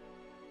は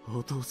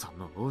お父さん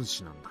の恩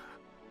師なんだ。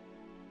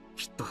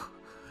きっと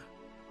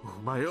お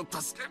前を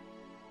助け。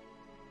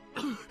お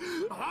父さん、お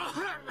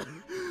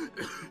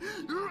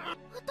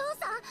父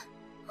さん、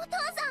お父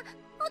さん、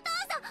お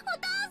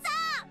父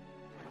さん。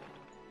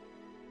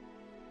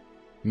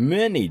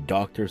 Many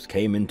doctors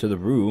came into the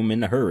room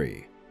in a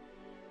hurry.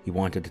 He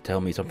wanted to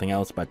tell me something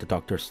else, but the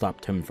doctor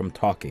stopped him from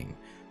talking,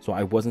 so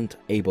I wasn't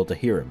able to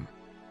hear him.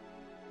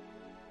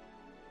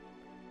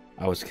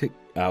 I was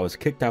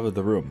kicked out of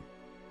the room.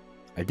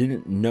 I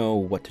didn't know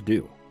what to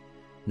do.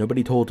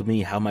 Nobody told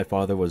me how my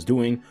father was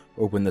doing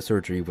or when the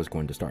surgery was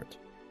going to start.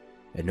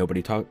 And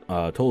nobody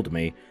told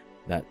me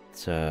that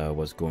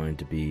was going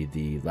to be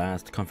the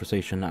last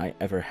conversation I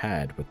ever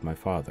had with my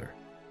father.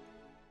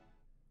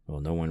 Well,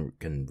 no one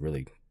can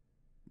really,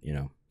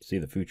 see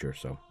the future,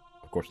 so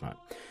of course not.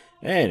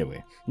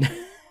 Anyway,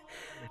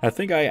 I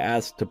think I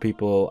asked the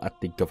people at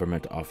the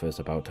government office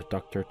about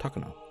Dr.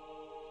 Takano.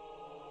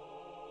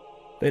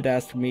 They'd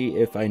asked me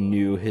if I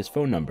knew his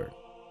phone number.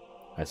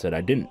 I said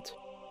I didn't.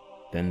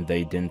 Then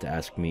they didn't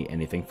ask me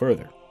anything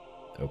further.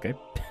 Okay.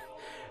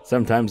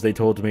 Sometimes they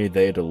told me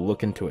they'd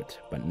look into it,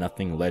 but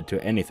nothing led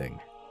to anything.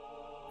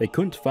 They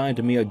couldn't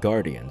find me a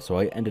guardian, so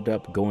I ended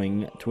up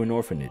going to an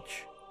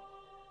orphanage.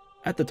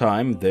 At the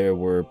time, there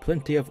were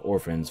plenty of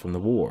orphans from the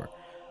war,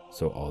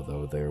 so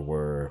although there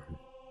were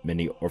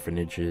many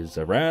orphanages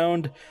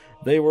around,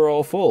 they were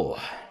all full.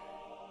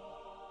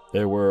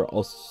 There were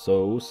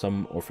also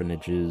some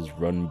orphanages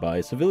run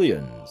by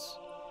civilians.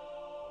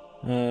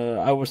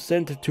 I was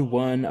sent to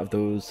one of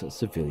those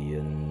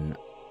civilian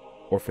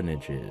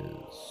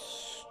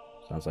orphanages.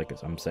 Sounds like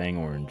I'm saying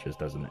oranges,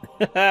 doesn't it?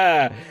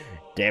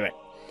 Damn it.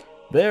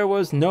 There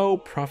was no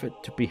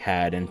profit to be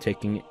had in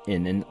taking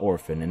in an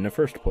orphan in the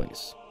first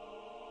place.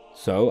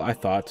 So I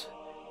thought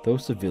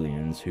those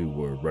civilians who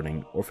were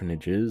running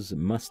orphanages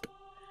must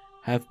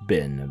have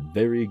been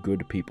very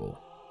good people.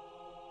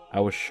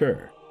 I was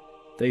sure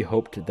they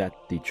hoped that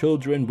the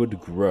children would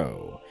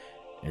grow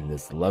in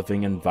this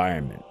loving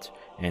environment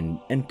and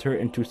enter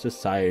into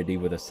society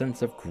with a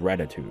sense of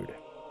gratitude.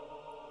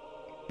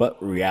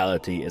 But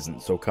reality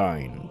isn't so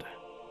kind.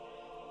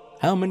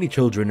 How many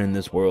children in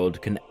this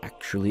world can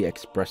actually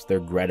express their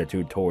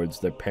gratitude towards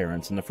their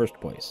parents in the first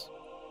place?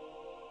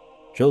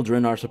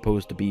 Children are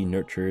supposed to be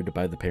nurtured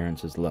by the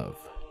parents' love.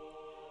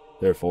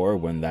 Therefore,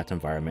 when that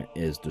environment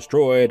is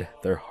destroyed,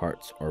 their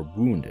hearts are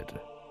wounded.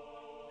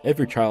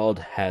 Every child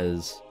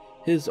has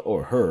his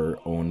or her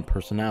own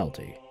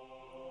personality.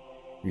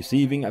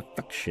 Receiving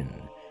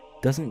affection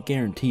doesn't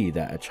guarantee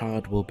that a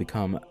child will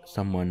become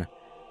someone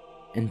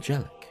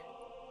angelic.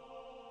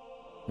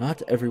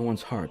 Not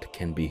everyone's heart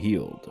can be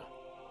healed.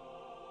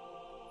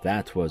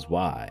 That was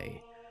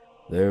why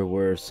there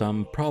were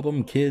some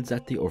problem kids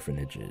at the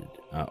orphanage.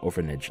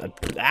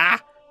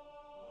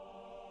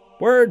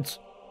 Words!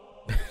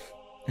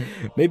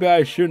 Maybe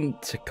I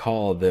shouldn't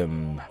call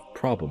them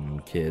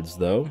problem kids,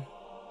 though.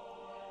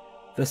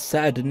 The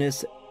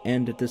sadness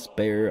and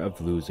despair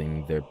of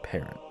losing their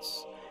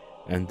parents,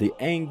 and the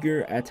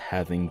anger at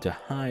having to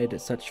hide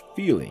such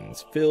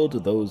feelings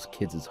filled those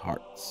kids'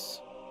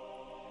 hearts.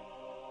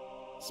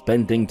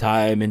 Spending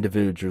time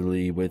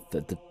individually with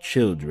the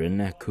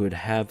children could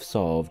have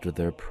solved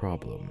their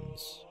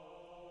problems.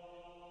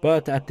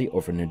 But at the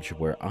orphanage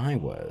where I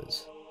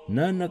was,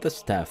 none of the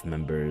staff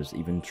members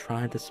even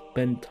tried to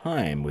spend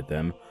time with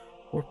them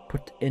or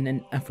put in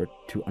an effort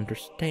to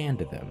understand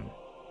them.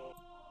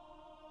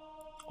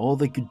 All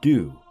they could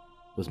do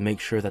was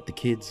make sure that the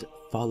kids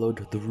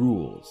followed the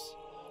rules.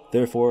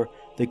 Therefore,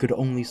 they could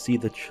only see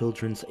the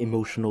children's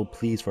emotional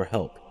pleas for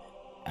help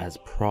as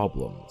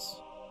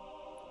problems.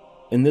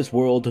 In this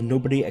world,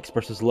 nobody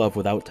expresses love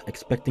without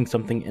expecting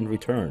something in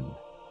return.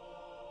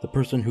 The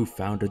person who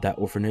founded that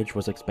orphanage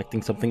was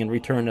expecting something in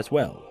return as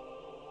well.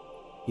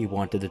 He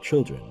wanted the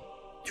children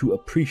to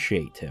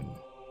appreciate him.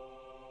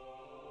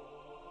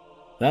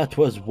 That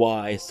was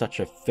why such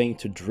a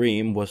faint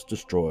dream was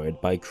destroyed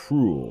by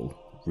cruel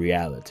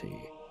reality.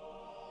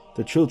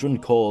 The children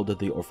called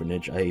the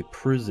orphanage a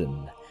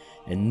prison,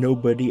 and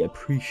nobody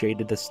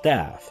appreciated the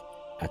staff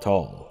at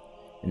all.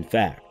 In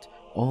fact,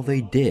 all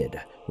they did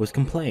was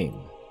complain.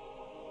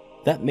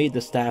 That made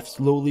the staff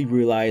slowly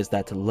realize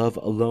that love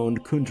alone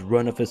couldn't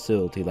run a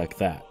facility like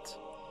that.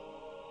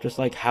 Just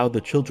like how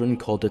the children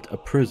called it a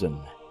prison,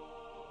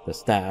 the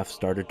staff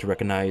started to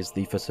recognize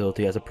the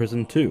facility as a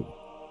prison too.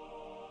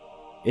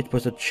 It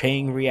was a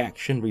chain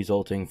reaction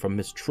resulting from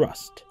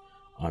mistrust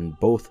on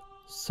both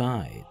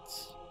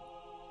sides.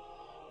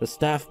 The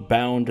staff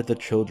bound the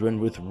children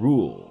with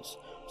rules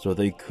so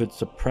they could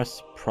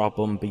suppress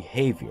problem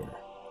behavior.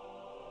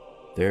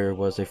 There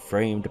was a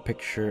framed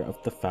picture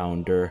of the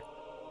founder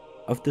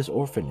of this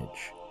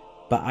orphanage,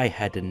 but I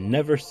had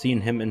never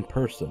seen him in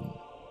person.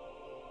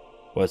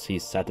 Was he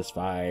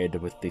satisfied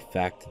with the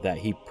fact that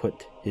he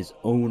put his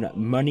own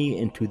money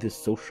into this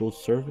social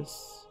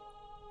service?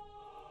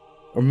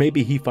 Or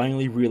maybe he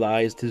finally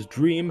realized his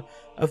dream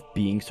of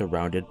being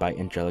surrounded by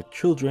angelic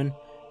children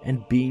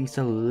and being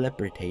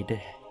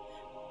celebrated.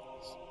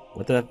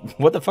 What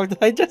the fuck did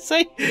I just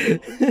say?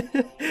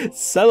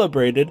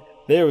 Celebrated,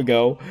 there we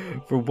go,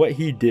 for what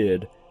he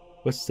did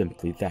was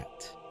simply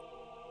that.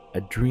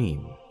 A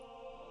dream.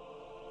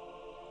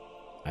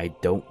 I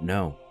don't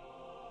know.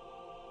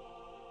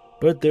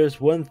 But there's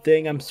one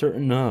thing I'm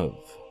certain of.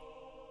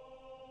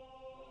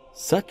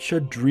 Such a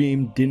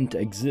dream didn't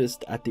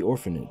exist at the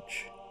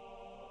orphanage.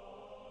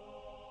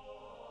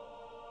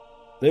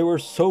 There were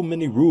so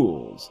many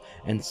rules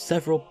and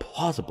several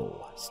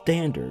plausible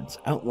standards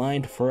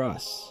outlined for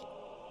us.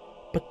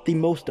 But the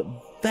most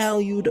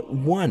valued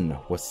one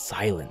was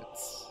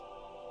silence.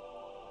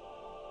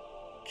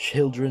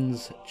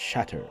 Children's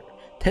chatter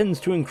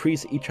tends to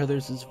increase each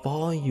other's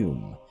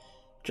volume,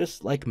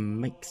 just like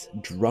mics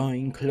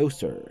drawing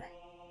closer.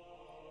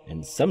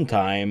 And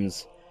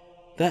sometimes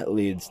that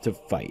leads to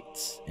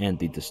fights and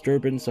the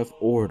disturbance of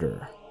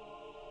order.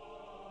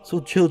 So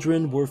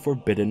children were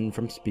forbidden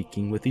from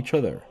speaking with each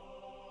other.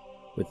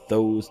 With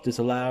those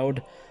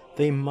disallowed,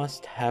 they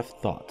must have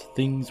thought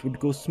things would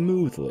go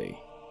smoothly.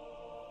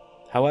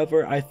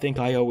 However, I think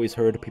I always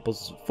heard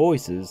people's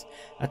voices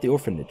at the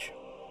orphanage.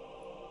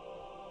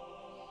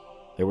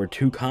 There were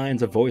two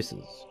kinds of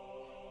voices.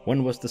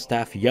 One was the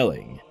staff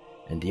yelling,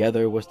 and the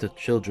other was the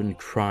children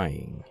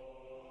crying.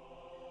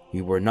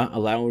 We were not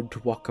allowed to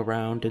walk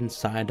around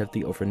inside of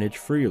the orphanage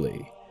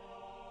freely,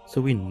 so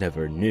we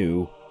never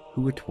knew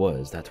who it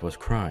was that was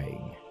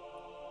crying.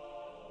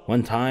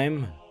 One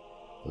time,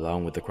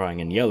 along with the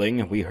crying and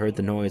yelling, we heard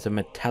the noise of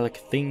metallic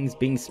things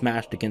being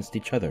smashed against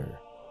each other.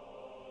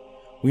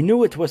 We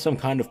knew it was some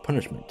kind of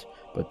punishment,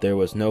 but there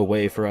was no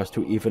way for us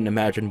to even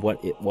imagine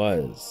what it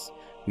was.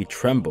 We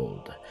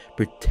trembled,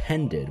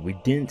 pretended we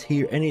didn't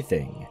hear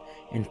anything,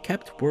 and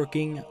kept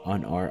working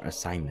on our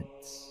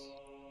assignments.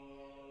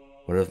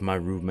 One of my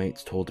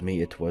roommates told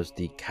me it was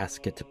the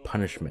casket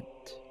punishment,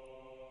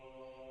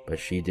 but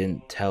she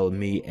didn't tell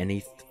me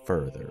any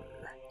further,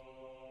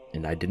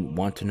 and I didn't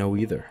want to know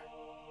either.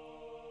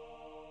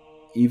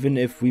 Even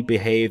if we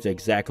behaved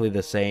exactly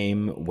the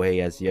same way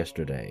as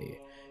yesterday,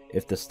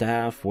 if the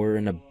staff were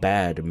in a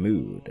bad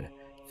mood,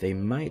 they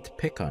might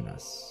pick on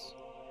us.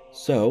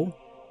 So,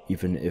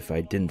 even if I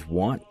didn't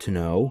want to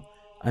know,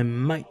 I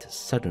might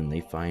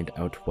suddenly find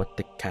out what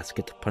the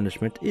casket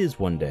punishment is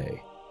one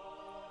day.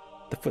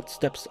 The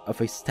footsteps of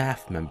a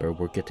staff member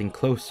were getting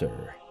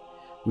closer.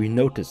 We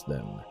noticed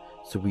them,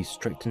 so we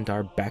straightened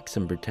our backs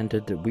and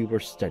pretended that we were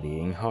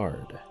studying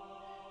hard.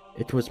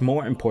 It was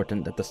more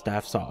important that the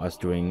staff saw us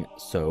doing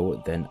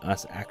so than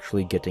us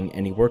actually getting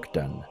any work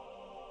done.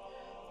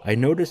 I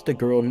noticed the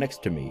girl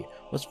next to me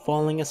was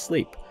falling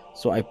asleep,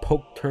 so I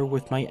poked her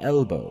with my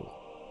elbow.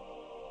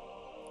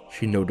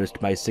 She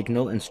noticed my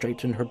signal and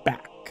straightened her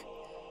back.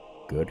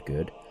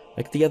 Good,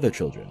 like the other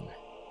children.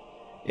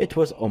 It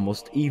was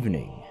almost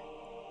evening.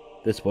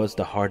 This was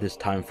the hardest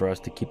time for us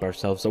to keep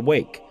ourselves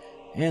awake,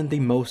 and the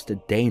most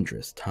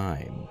dangerous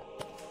time.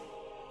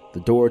 The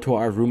door to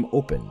our room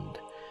opened,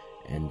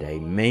 and a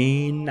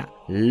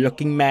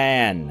mean-looking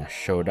man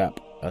showed up.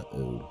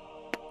 Uh-oh.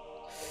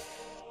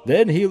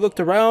 Then he looked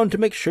around to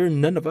make sure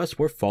none of us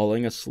were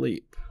falling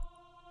asleep.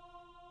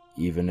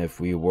 Even if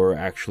we were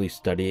actually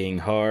studying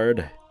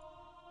hard,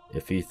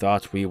 if he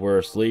thought we were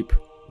asleep,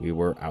 we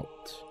were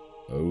out.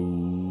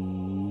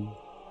 Oh.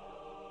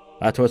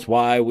 That was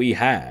why we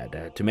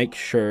had to make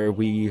sure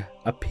we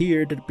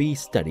appeared to be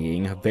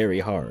studying very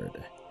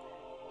hard.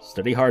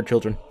 Study hard,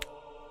 children.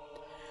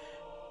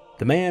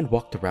 The man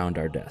walked around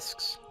our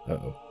desks.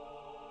 Uh-oh.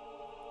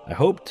 I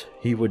hoped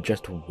he would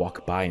just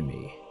walk by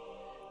me.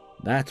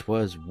 That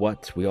was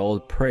what we all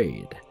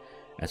prayed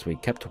as we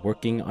kept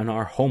working on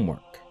our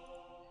homework.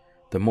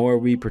 The more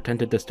we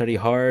pretended to study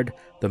hard,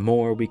 the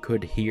more we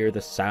could hear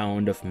the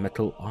sound of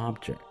metal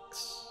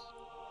objects.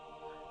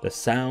 The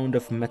sound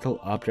of metal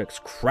objects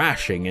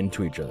crashing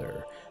into each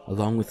other,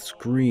 along with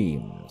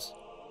screams.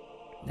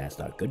 That's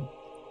not good.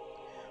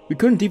 We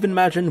couldn't even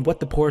imagine what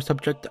the poor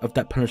subject of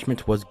that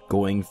punishment was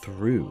going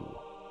through.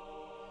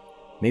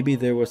 Maybe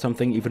there was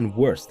something even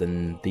worse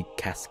than the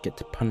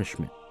casket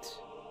punishment.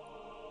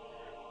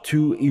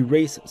 To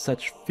erase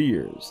such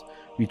fears,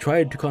 we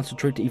tried to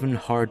concentrate even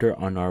harder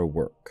on our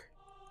work.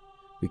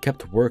 We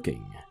kept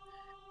working,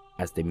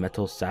 as the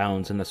metal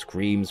sounds and the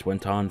screams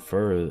went on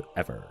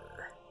forever.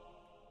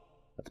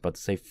 I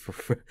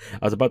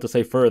was about to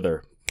say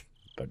further,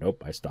 but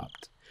nope, I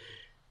stopped.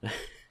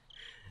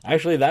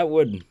 Actually, that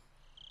would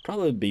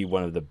probably be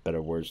one of the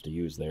better words to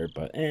use there,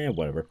 but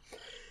whatever.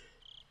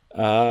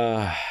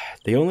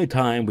 The only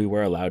time we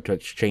were allowed to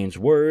exchange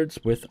words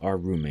with our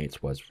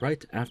roommates was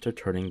right after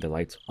turning the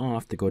lights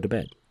off to go to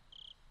bed.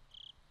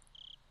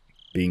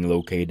 Being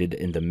located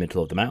in the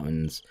middle of the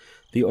mountains,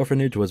 the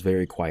orphanage was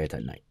very quiet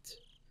at night.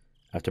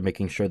 After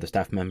making sure the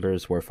staff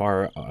members were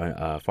far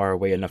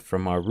away enough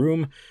from our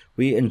room,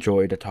 we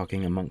enjoyed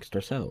talking amongst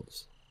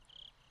ourselves.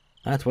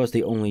 That was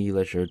the only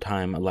leisure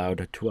time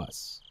allowed to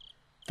us,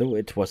 though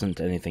it wasn't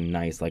anything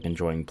nice like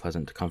enjoying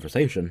pleasant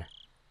conversation.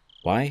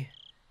 Why?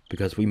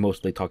 Because we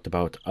mostly talked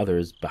about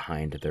others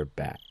behind their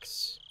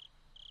backs.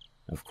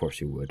 Of course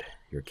you would.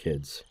 You're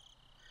kids.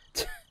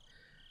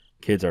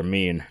 Kids are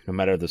mean, no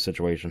matter the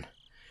situation.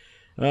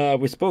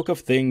 We spoke of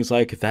things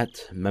like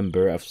that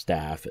member of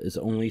staff is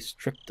only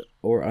strict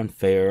or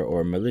unfair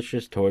or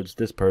malicious towards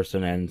this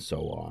person and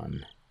so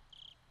on.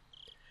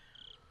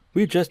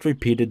 We just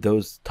repeated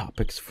those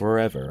topics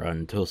forever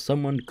until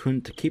someone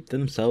couldn't keep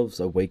themselves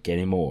awake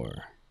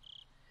anymore.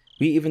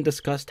 We even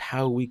discussed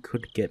how we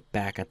could get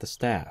back at the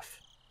staff,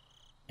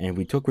 and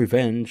we took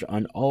revenge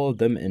on all of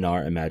them in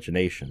our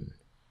imagination.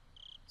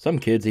 Some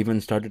kids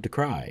even started to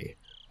cry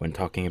when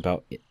talking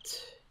about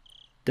it,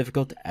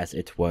 difficult as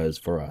it was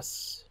for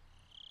us.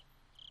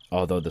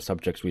 Although the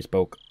subjects we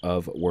spoke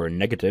of were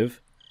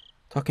negative,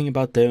 talking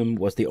about them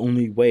was the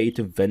only way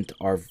to vent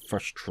our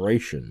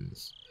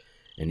frustrations,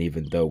 and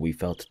even though we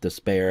felt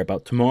despair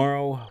about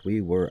tomorrow, we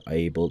were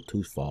able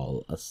to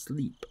fall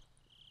asleep.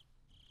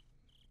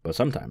 But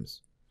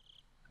sometimes,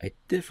 a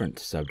different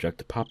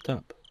subject popped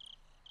up.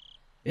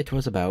 It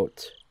was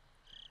about...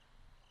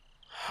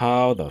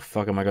 How the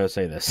fuck am I going to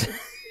say this?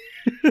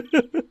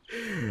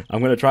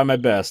 I'm going to try my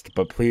best,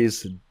 but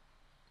please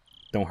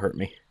don't hurt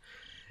me.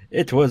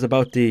 It was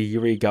about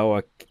the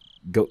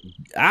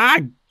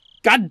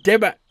God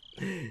damn it!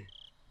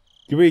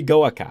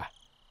 Yurigoaka.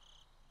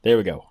 There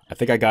we go. I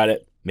think I got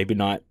it. Maybe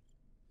not.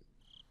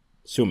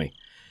 Sue me.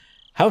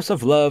 House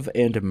of Love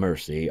and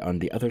Mercy on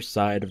the other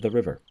side of the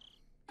river.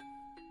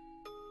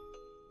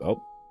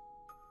 Oh.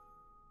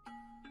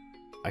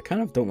 I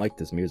kind of don't like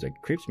this music.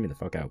 It creeps me the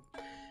fuck out.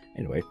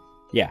 Anyway,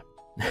 yeah.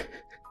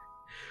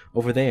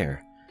 Over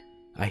there,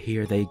 I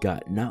hear they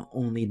got not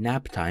only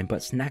nap time,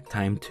 but snack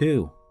time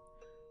too.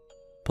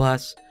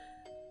 Plus,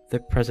 the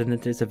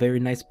president is a very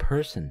nice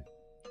person.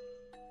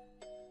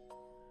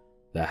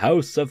 The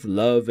House of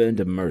Love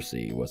and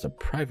Mercy was a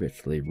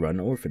privately run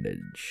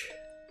orphanage.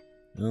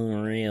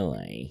 Oh,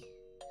 really?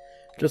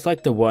 just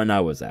like the one I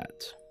was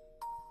at.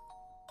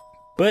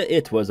 But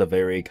it was a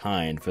very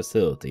kind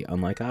facility,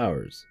 unlike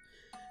ours.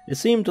 It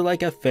seemed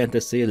like a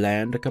fantasy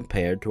land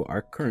compared to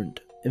our current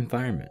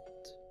environment.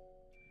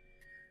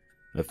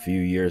 A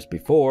few years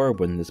before,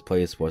 when this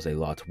place was a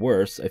lot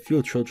worse, a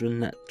few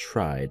children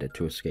tried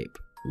to escape.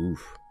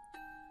 Oof.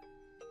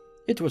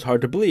 It was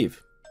hard to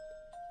believe.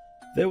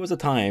 There was a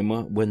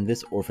time when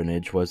this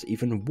orphanage was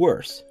even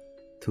worse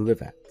to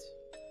live at.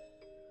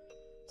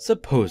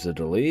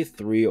 Supposedly,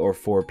 3 or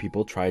 4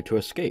 people tried to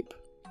escape.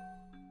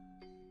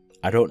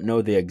 I don't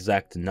know the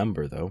exact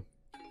number, though.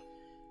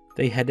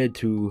 They headed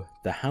to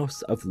the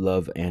House of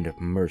Love and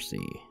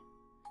Mercy.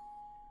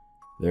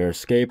 Their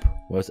escape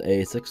was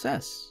a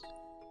success.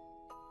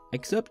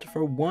 Except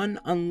for one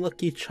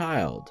unlucky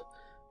child,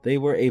 they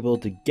were able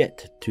to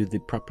get to the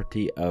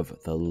property of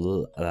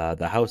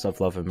the House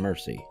of Love and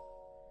Mercy.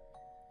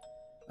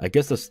 I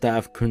guess the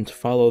staff couldn't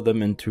follow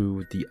them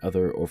into the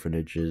other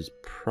orphanage's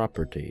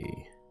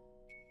property.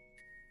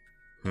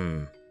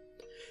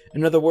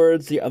 In other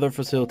words, the other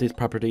facility's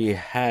property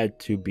had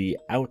to be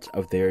out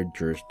of their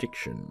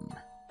jurisdiction.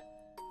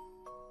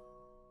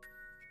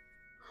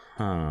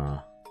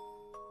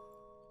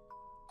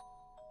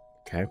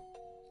 Okay.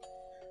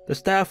 The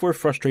staff were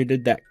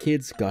frustrated that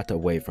kids got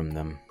away from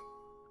them.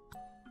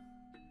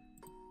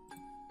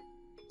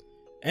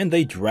 And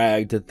they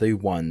dragged the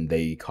one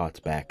they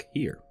caught back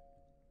here.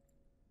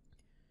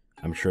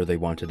 I'm sure they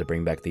wanted to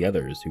bring back the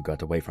others who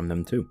got away from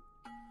them too.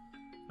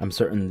 I'm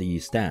certain the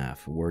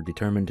staff were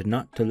determined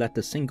not to let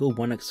a single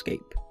one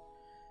escape.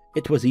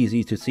 It was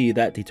easy to see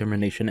that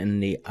determination in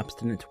the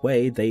obstinate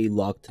way they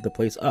locked the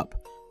place up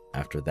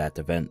after that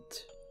event.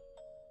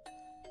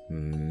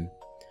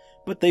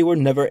 But they were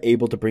never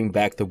able to bring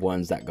back the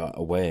ones that got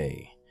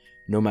away.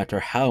 No matter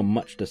how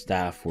much the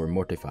staff were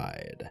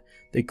mortified,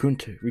 they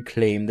couldn't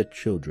reclaim the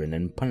children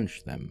and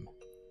punish them.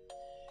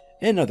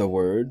 In other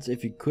words,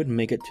 if you could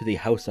make it to the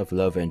House of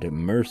Love and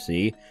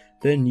Mercy,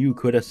 then you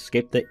could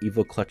escape the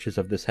evil clutches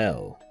of this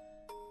hell.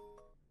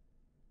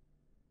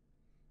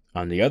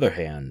 On the other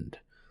hand,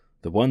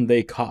 the one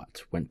they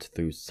caught went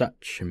through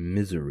such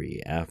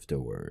misery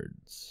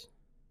afterwards.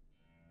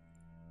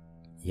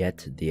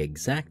 Yet the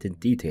exact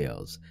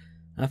details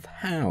of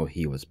how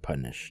he was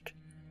punished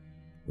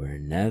were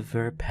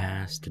never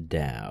passed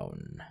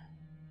down.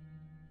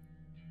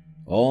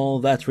 All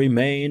that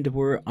remained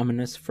were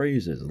ominous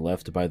phrases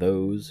left by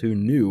those who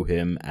knew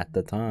him at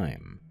the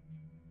time.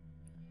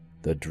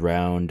 The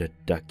drowned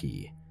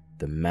ducky,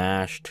 the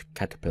mashed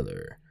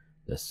caterpillar,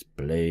 the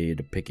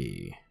splayed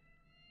piggy.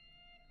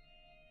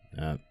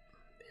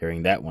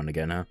 Hearing that one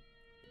again, huh?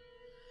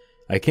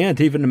 I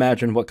can't even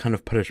imagine what kind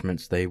of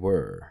punishments they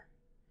were.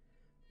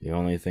 The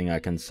only thing I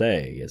can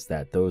say is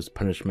that those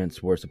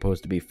punishments were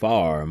supposed to be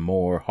far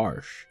more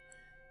harsh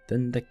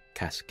than the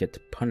casket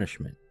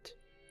punishment,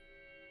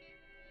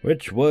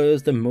 which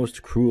was the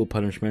most cruel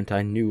punishment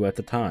I knew at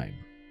the time.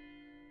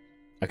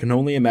 I can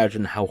only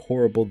imagine how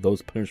horrible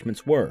those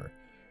punishments were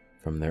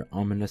from their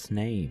ominous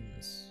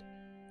names.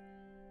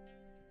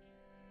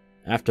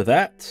 After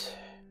that,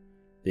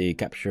 the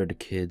captured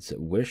kid's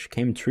wish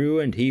came true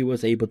and he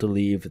was able to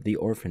leave the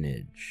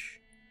orphanage.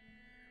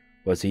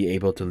 Was he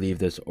able to leave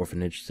this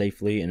orphanage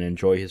safely and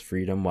enjoy his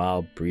freedom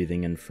while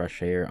breathing in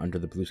fresh air under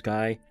the blue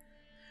sky?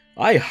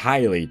 I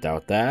highly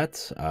doubt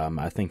that.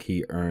 I think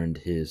he earned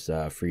his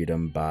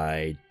freedom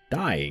by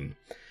dying.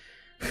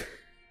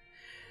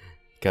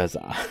 Because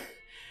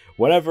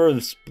whatever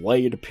the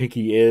splayed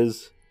piggy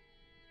is,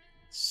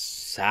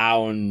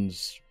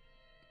 sounds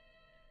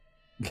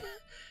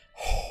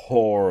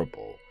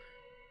horrible.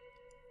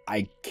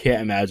 I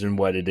can't imagine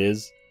what it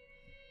is,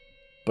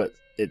 but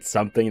it's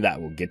something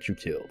that will get you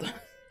killed.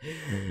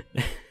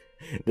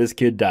 This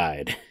kid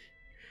died.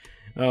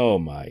 Oh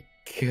my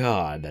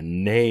god, the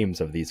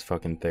names of these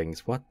fucking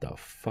things. What the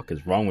fuck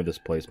is wrong with this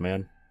place,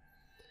 man?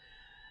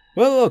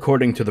 Well,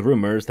 according to the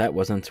rumors, that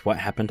wasn't what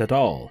happened at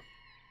all.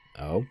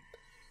 Oh?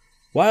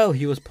 While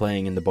he was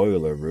playing in the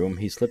boiler room,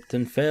 he slipped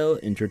and fell,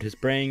 injured his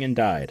brain, and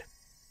died.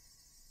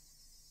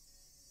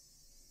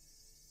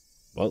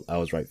 Well, I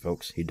was right,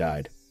 folks. He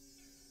died.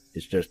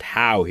 It's just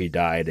how he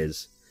died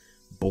is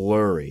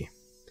blurry.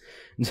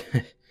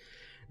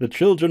 The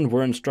children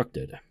were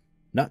instructed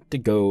not to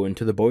go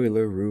into the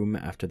boiler room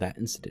after that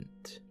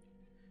incident.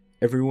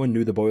 Everyone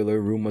knew the boiler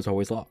room was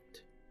always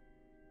locked.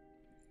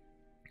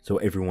 So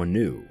everyone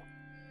knew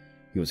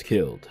he was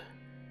killed.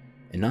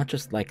 And not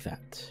just like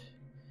that.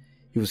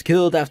 He was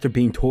killed after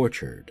being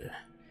tortured.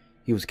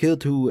 He was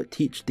killed to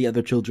teach the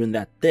other children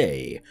that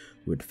they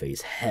would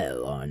face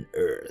hell on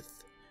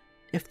earth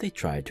if they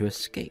tried to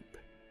escape.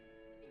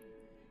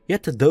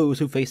 Yet those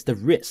who faced the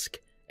risk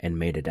and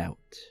made it out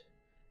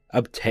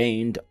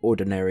obtained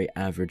ordinary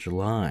average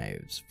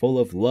lives full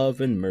of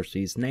love and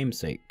mercy's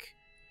namesake,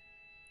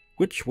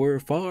 which were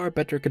far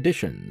better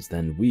conditions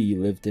than we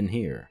lived in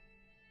here.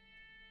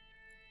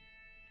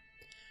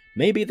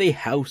 Maybe the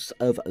House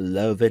of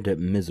Love and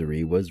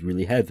Misery was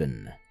really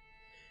heaven.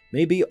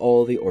 Maybe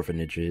all the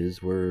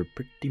orphanages were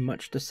pretty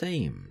much the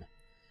same.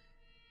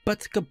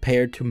 But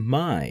compared to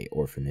my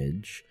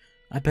orphanage,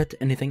 I bet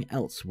anything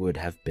else would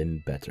have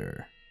been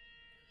better.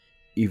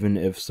 Even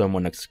if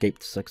someone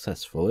escaped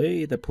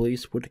successfully, the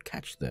police would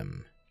catch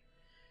them.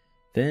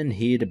 Then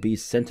he'd be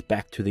sent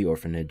back to the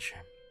orphanage,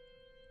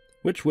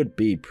 which would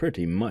be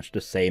pretty much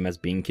the same as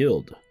being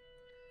killed.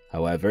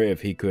 However,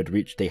 if he could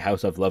reach the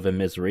House of Love and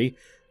Misery,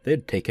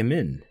 they'd take him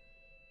in.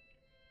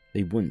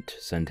 They wouldn't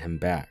send him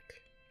back.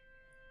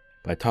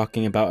 By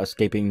talking about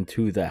escaping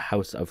to the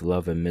House of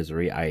Love and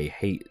Misery, I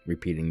hate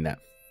repeating that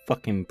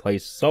fucking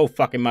place so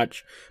fucking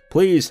much.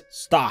 Please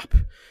stop.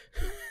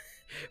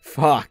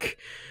 Fuck.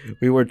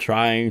 We were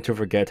trying to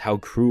forget how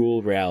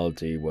cruel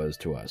reality was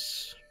to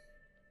us.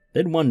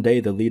 Then one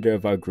day the leader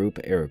of our group,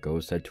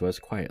 Eriko, said to us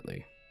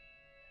quietly,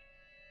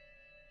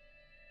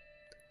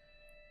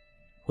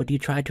 Would you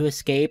try to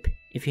escape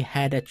if you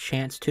had a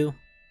chance to?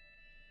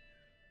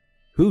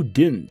 Who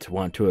didn't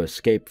want to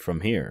escape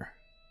from here?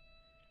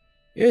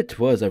 It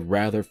was a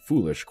rather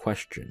foolish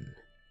question,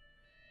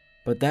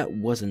 but that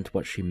wasn't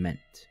what she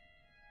meant.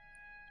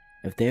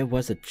 If there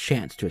was a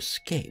chance to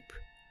escape,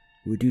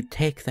 would you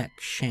take that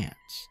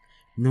chance,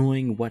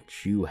 knowing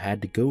what you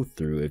had to go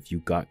through if you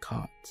got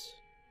caught?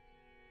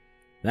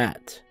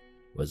 That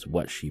was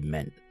what she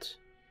meant.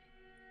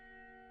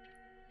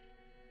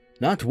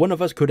 Not one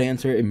of us could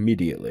answer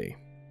immediately.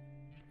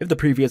 If the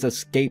previous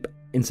escape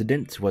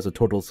incident was a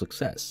total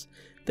success,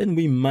 then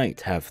we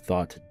might have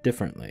thought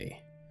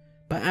differently.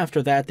 But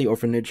after that, the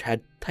orphanage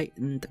had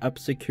tightened up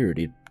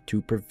security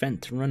to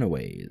prevent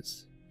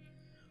runaways.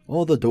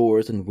 All the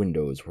doors and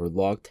windows were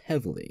locked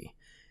heavily,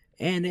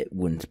 and it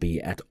wouldn't be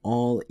at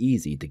all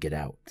easy to get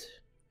out.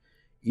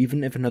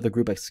 Even if another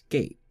group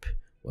escape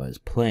was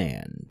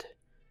planned,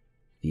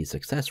 the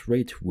success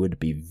rate would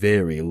be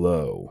very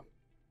low.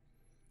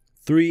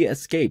 3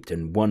 escaped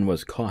and 1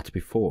 was caught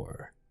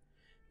before.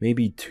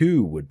 Maybe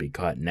 2 would be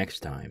caught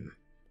next time.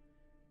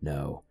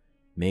 No,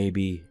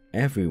 maybe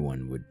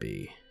everyone would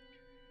be.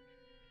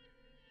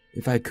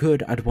 If I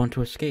could, I'd want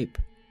to escape.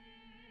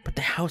 But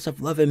the House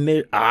of Love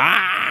and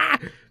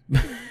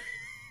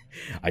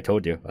I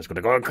told you, I was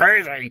gonna go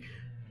crazy!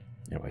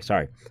 Anyway,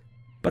 sorry.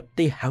 But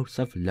the House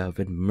of Love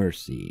and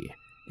Mercy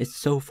is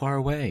so far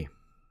away.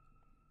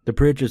 The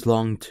bridge is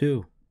long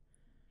too.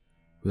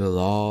 We'll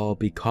all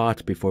be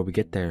caught before we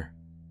get there.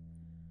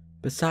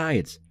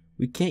 Besides,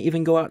 we can't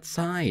even go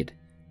outside.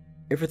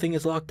 Everything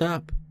is locked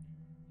up.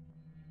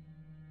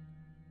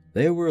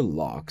 There were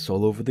locks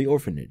all over the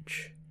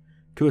orphanage.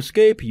 To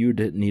escape,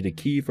 you'd need a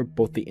key for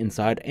both the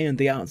inside and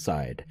the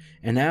outside,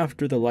 and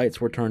after the lights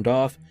were turned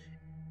off,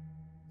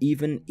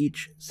 even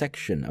each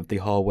section of the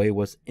hallway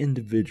was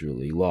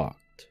individually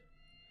locked.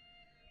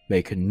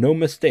 Make no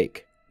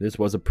mistake, this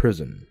was a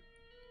prison.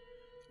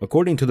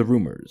 According to the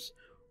rumors,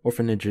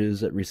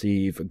 orphanages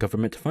receive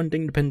government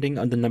funding depending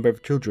on the number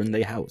of children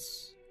they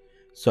house.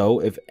 So,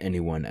 if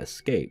anyone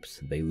escapes,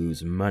 they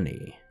lose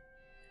money.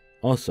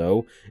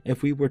 Also,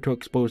 if we were to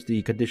expose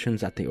the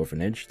conditions at the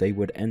orphanage, they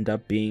would end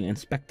up being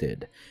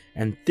inspected,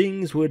 and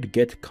things would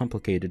get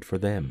complicated for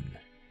them.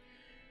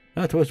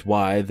 That was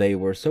why they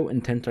were so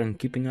intent on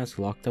keeping us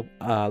locked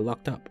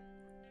up.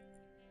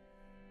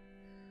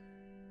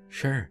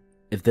 Sure,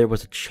 if there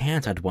was a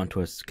chance I'd want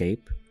to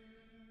escape,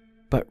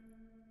 but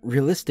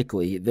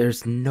realistically,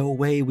 there's no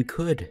way we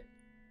could.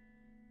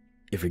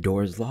 Every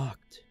door is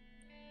locked.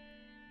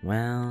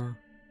 Well,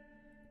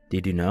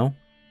 did you know?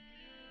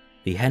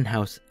 The hen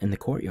house in the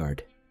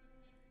courtyard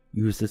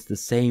uses the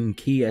same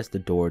key as the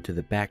door to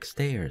the back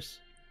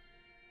stairs.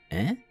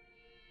 Eh?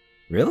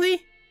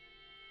 Really?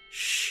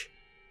 Shh.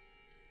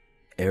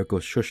 Ergo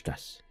shushed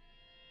us.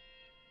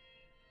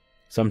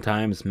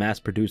 Sometimes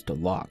mass-produced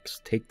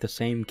locks take the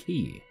same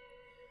key.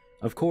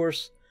 Of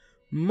course,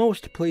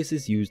 most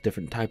places use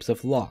different types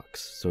of locks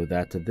so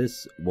that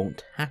this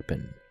won't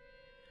happen.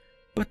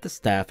 But the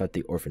staff at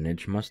the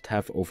orphanage must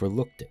have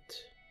overlooked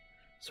it.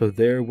 So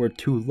there were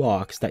 2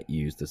 locks that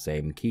used the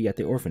same key at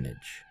the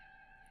orphanage.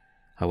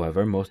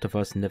 However, most of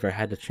us never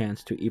had a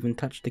chance to even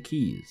touch the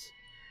keys.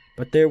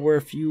 But there were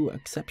a few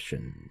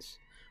exceptions.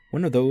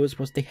 One of those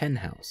was the hen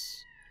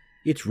house.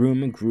 Each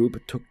room and group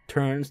took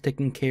turns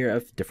taking care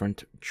of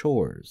different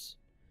chores.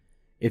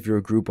 If your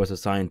group was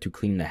assigned to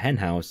clean the hen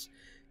house,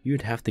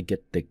 you'd have to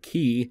get the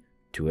key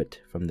to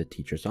it from the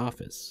teacher's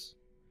office.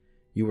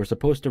 You were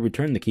supposed to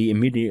return the key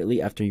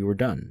immediately after you were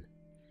done.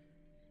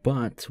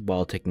 But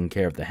while taking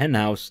care of the hen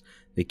house,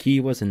 the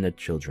key was in the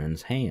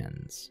children's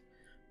hands.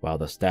 While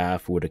the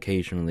staff would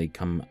occasionally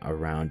come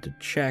around to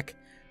check,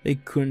 they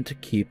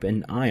couldn't keep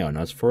an eye on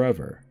us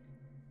forever.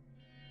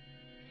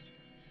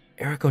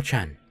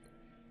 Eriko-chan,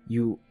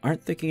 you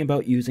aren't thinking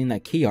about using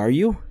that key, are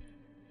you?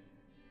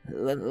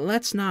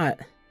 Let's not.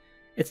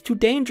 It's too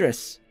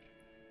dangerous.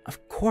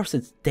 Of course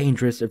it's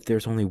dangerous if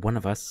there's only one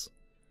of us.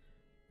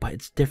 But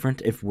it's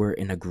different if we're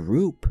in a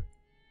group.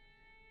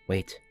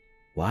 Wait,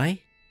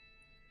 why?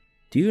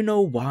 Do you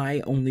know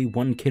why only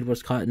 1 kid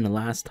was caught in the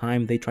last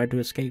time they tried to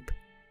escape?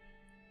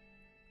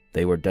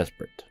 They were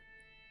desperate.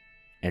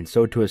 And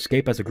so to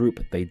escape as a group,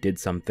 they did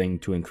something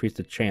to increase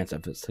the chance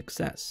of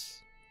success.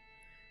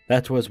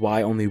 That was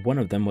why only one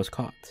of them was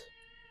caught.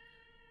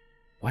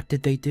 What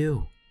did they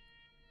do?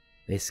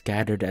 They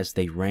scattered as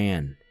they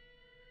ran.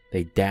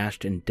 They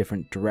dashed in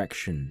different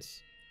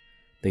directions.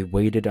 They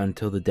waited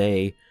until the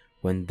day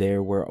when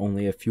there were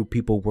only a few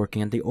people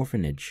working at the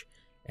orphanage,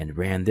 and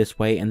ran this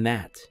way and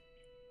that.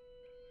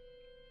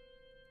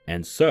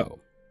 And so,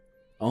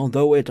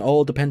 although it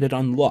all depended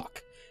on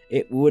luck,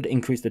 it would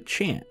increase the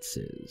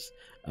chances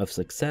of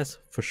success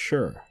for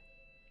sure.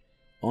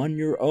 On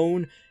your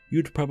own,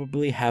 you'd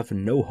probably have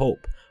no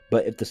hope,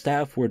 but if the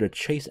staff were to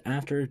chase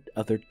after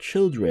other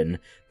children,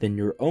 then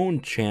your own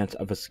chance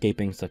of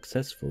escaping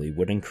successfully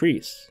would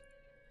increase.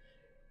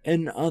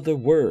 In other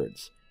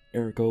words,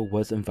 Eriko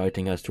was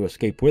inviting us to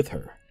escape with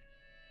her.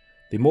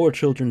 The more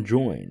children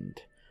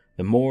joined,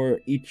 the more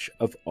each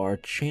of our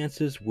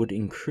chances would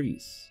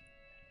increase.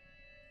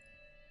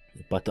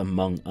 But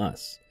among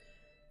us,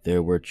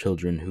 there were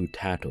children who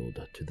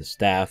tattled to the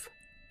staff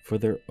for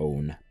their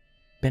own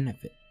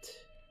benefit.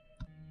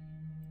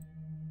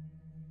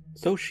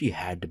 So she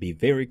had to be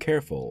very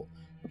careful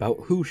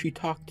about who she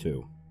talked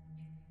to.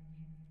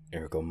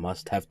 Eriko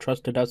must have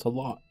trusted us a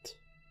lot.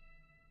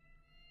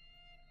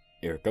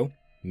 Eriko,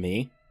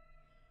 me,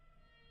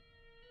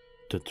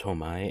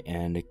 Totomai,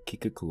 and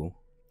Kikuko.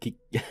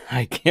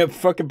 I can't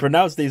fucking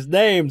pronounce these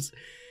names!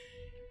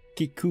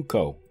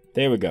 Kikuko.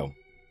 There we go.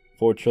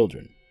 4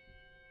 children.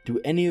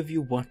 Do any of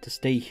you want to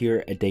stay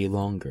here a day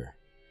longer?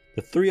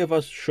 The 3 of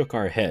us shook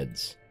our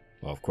heads.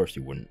 Well, of course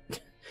you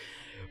wouldn't.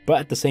 But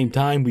at the same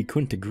time, we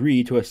couldn't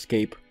agree to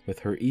escape with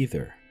her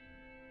either.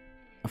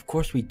 Of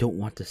course we don't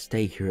want to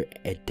stay here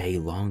a day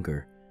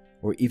longer,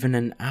 or even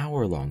an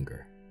hour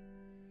longer.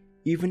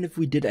 Even if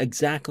we did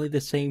exactly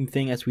the same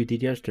thing as we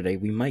did yesterday,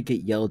 we might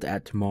get yelled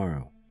at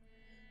tomorrow.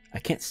 I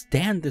can't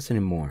stand this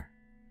anymore.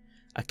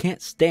 I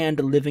can't stand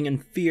living in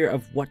fear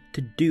of what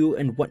to do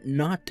and what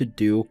not to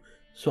do,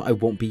 so I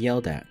won't be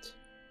yelled at.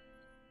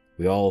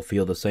 We all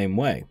feel the same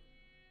way.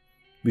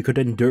 We could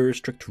endure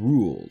strict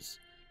rules,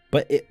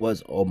 but it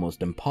was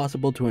almost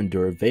impossible to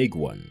endure vague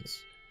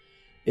ones.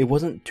 It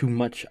wasn't too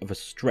much of a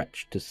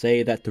stretch to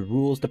say that the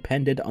rules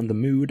depended on the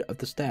mood of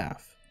the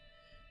staff.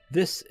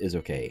 This is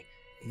okay,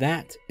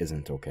 that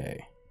isn't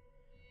okay.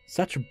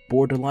 Such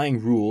borderline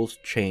rules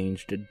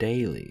changed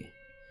daily,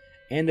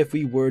 and if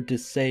we were to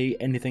say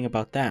anything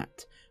about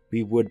that,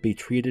 we would be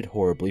treated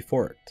horribly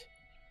for it.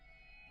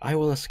 I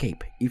will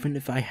escape, even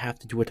if I have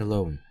to do it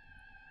alone.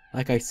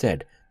 Like I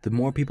said, the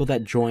more people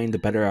that join, the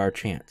better our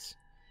chance.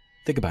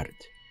 Think about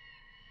it.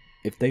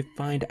 If they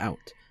find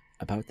out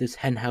about this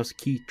henhouse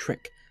key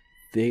trick,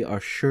 they are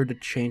sure to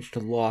change the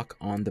lock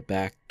on the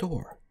back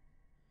door.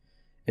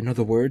 In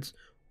other words,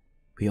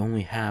 we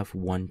only have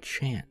one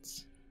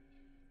chance.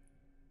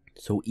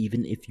 So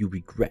even if you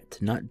regret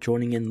not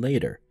joining in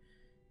later,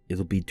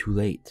 it'll be too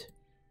late.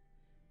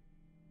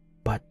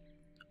 But,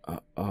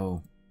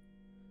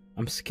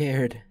 I'm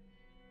scared.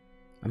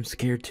 I'm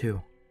scared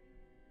too.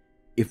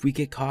 If we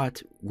get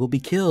caught, we'll be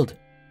killed.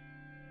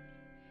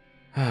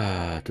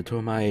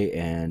 Totomai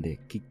and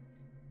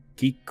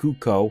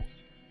Kikuko,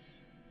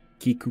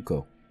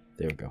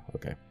 there we go,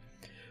 okay,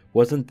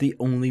 wasn't the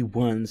only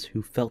ones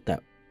who felt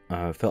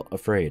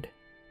afraid.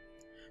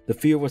 The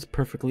fear was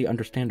perfectly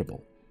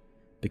understandable,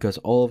 because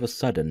all of a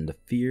sudden the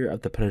fear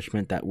of the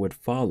punishment that would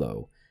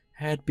follow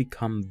had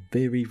become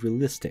very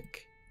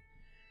realistic.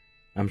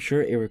 I'm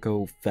sure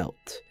Eriko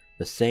felt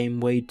the same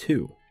way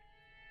too,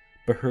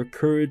 but her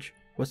courage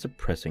was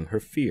suppressing her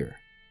fear,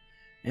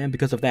 and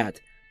because of that,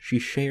 she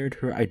shared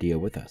her idea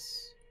with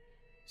us.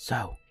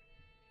 So,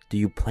 do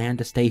you plan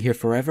to stay here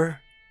forever?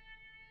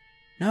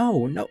 No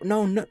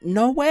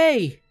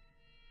way!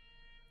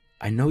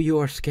 I know you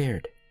are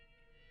scared,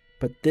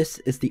 but this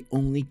is the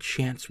only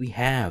chance we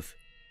have.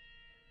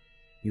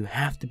 You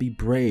have to be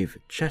brave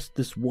just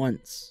this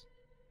once.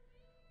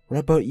 What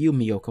about you,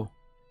 Miyoko?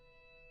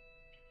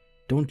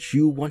 Don't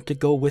you want to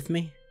go with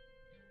me?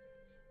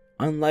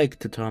 Unlike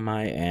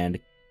Totomai and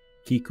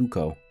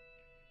Kikuko,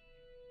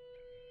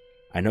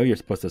 I know you're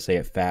supposed to say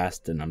it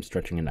fast, and I'm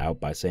stretching it out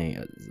by saying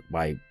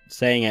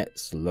it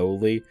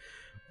slowly,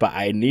 but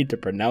I need to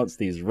pronounce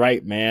these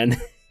right, man.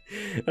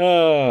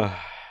 I'm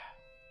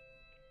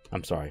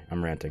sorry,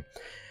 I'm ranting.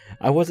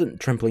 I wasn't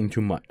trembling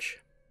too much.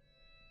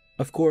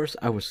 Of course,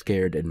 I was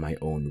scared in my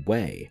own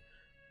way,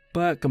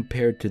 but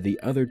compared to the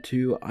other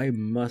two, I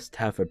must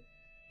have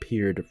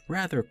appeared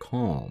rather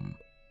calm.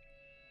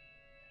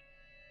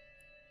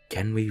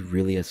 Can we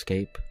really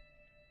escape?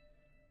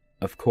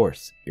 Of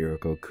course,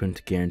 Eriko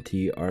couldn't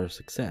guarantee our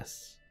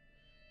success,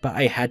 but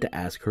I had to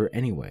ask her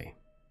anyway.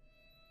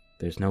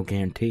 There's no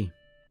guarantee.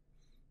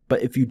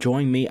 But if you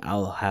join me,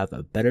 I'll have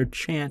a better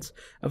chance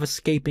of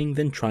escaping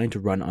than trying to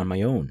run on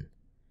my own.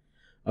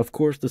 Of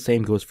course, the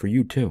same goes for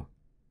you too.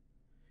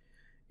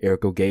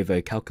 Eriko gave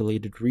a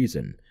calculated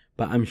reason,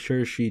 but I'm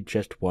sure she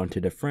just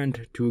wanted a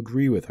friend to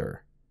agree with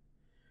her.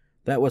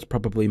 That was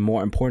probably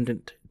more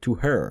important to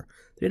her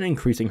than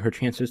increasing her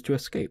chances to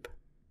escape.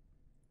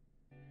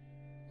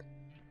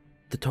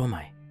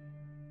 Totomai,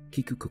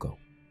 Kikuko.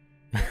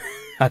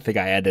 I think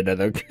I added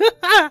another.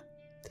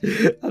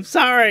 I'm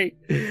sorry.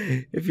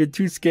 If you're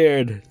too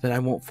scared, then I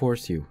won't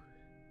force you.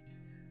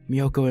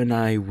 Miyoko and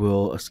I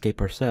will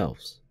escape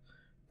ourselves.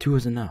 2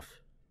 is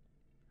enough.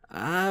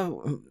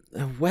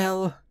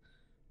 Well...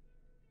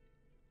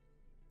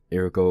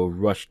 Eriko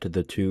rushed to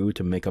the 2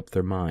 to make up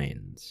their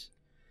minds.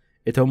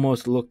 It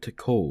almost looked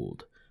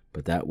cold,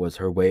 but that was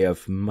her way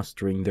of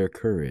mustering their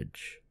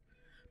courage.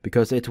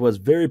 Because it was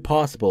very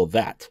possible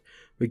that,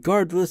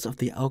 regardless of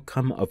the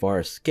outcome of our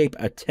escape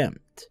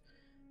attempt,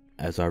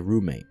 as our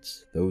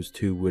roommates, those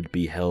 2 would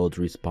be held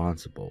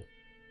responsible.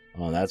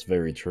 Oh, that's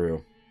very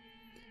true.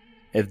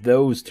 If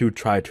those 2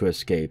 try to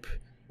escape,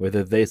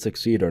 whether they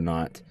succeed or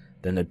not,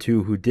 then the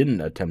 2 who didn't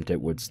attempt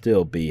it would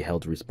still be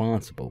held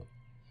responsible.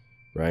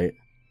 Right?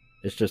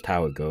 It's just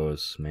how it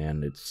goes,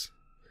 man. It's...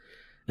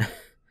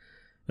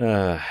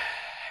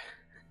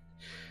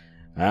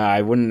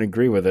 I wouldn't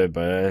agree with it,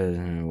 but,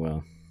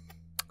 well,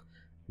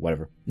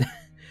 whatever.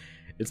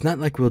 It's not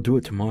like we'll do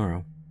it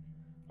tomorrow.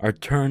 Our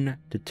turn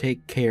to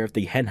take care of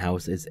the hen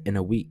house is in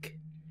a week.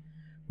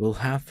 We'll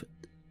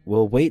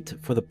wait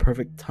for the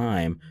perfect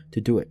time to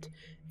do it.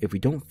 If we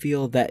don't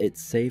feel that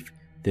it's safe,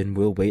 then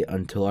we'll wait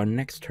until our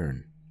next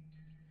turn.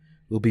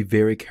 We'll be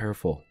very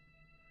careful.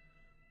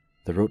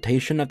 The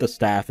rotation of the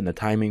staff and the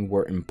timing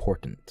were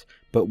important,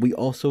 but we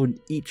also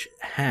each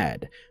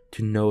had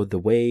to know the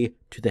way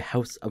to the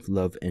House of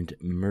Love and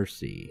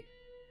Mercy.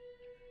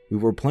 We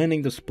were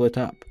planning to split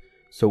up,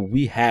 so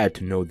we had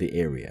to know the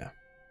area.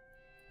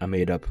 I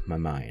made up my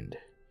mind.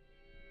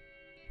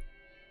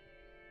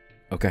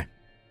 Okay.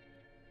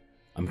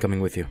 I'm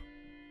coming with you.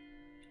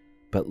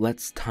 But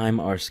let's time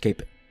our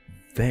escape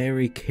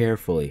very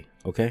carefully,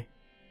 okay?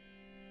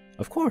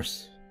 Of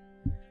course.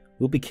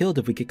 We'll be killed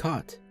if we get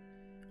caught.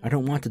 I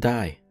don't want to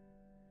die.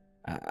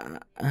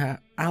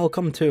 I'll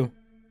come too.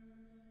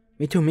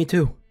 Me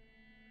too.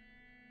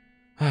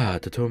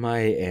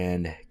 Totomai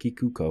and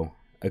Kikuko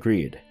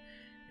agreed,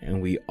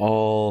 and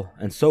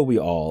so we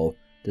all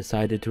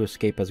decided to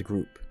escape as a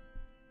group.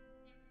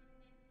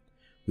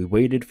 We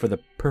waited for the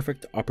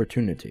perfect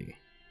opportunity.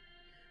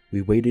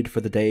 We waited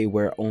for the day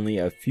where only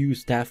a few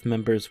staff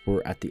members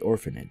were at the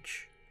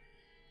orphanage,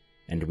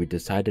 and we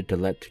decided to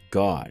let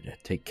God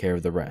take care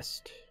of the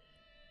rest.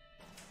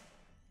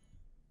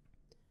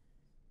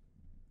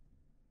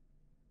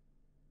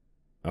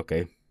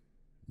 Okay,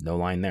 no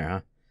line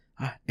there,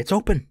 huh? It's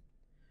open!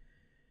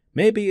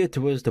 Maybe it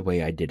was the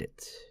way I did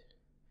it.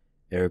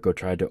 Eriko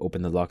tried to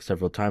open the lock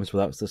several times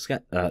without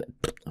success,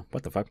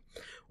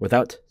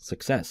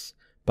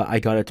 but I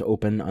got it to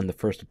open on the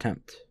first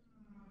attempt.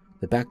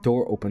 The back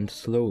door opened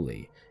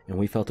slowly, and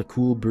we felt a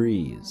cool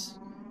breeze.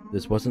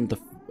 This wasn't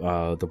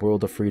the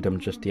world of freedom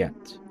just yet.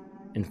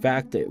 In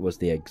fact, it was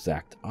the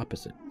exact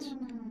opposite.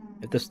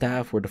 If the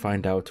staff were to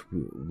find out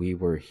we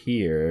were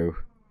here,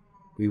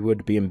 we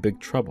would be in big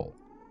trouble.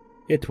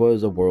 It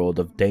was a world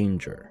of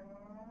danger.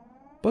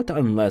 But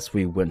unless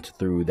we went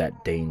through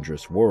that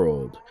dangerous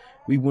world,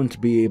 we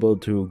wouldn't be able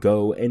to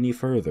go any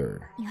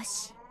further.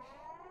 Yoshi.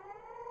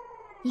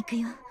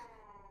 Ikuyo.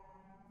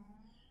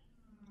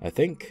 I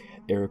think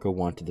Eriko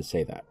wanted to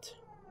say that.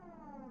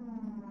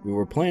 We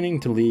were planning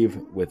to leave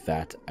with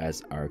that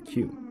as our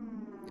cue.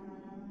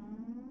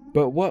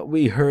 But what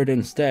we heard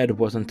instead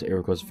wasn't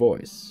Eriko's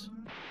voice.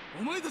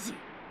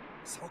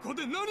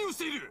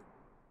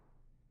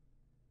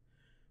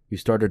 We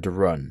started to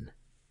run.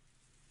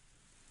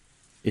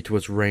 It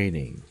was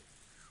raining.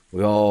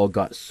 We all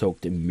got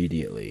soaked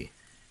immediately,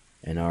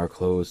 and our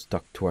clothes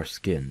stuck to our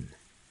skin.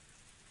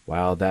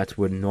 While that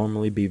would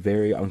normally be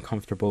very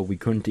uncomfortable, we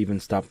couldn't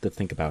even stop to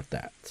think about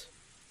that.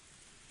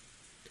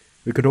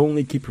 We could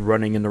only keep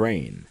running in the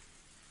rain.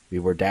 We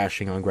were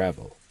dashing on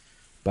gravel,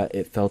 but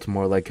it felt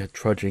more like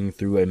trudging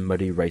through a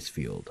muddy rice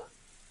field.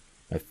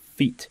 My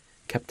feet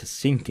kept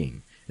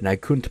sinking, and I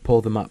couldn't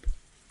pull them up.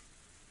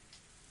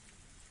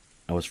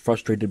 I was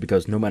frustrated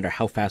because no matter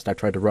how fast I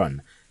tried to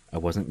run, I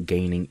wasn't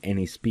gaining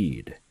any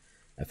speed.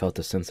 I felt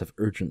a sense of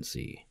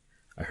urgency.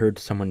 I heard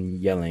someone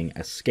yelling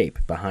 "escape"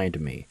 behind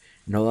me,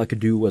 and all I could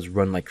do was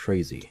run like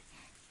crazy.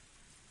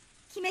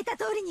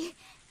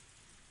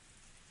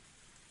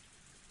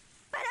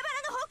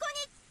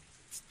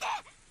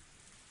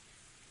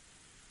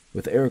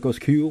 With Eriko's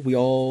cue, we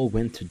all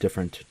went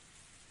different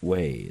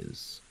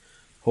ways,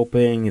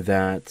 hoping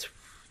that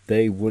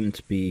they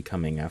wouldn't be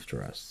coming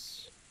after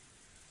us.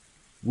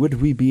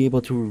 Would we be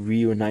able to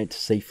reunite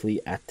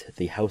safely at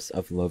the House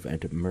of Love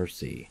and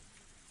Mercy?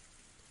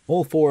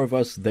 All 4 of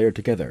us there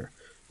together,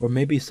 or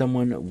maybe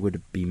someone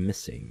would be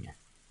missing.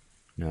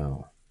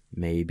 No,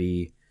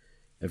 maybe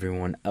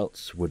everyone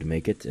else would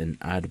make it and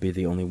I'd be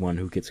the only one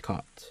who gets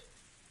caught.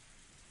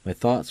 My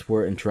thoughts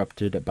were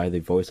interrupted by the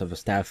voice of a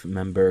staff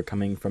member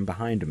coming from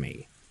behind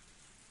me.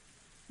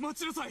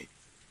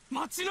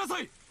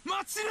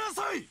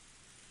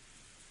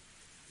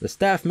 The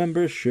staff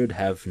members should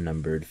have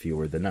numbered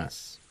fewer than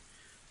us,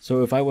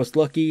 so if I was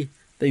lucky,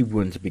 they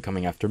wouldn't be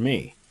coming after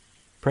me.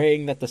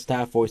 Praying that the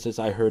staff voices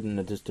I heard in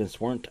the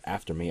distance weren't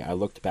after me, I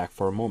looked back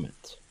for a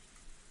moment.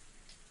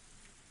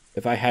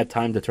 If I had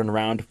time to turn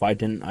around, why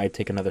didn't I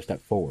take another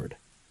step forward?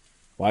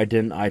 Why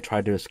didn't I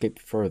try to escape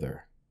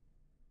further?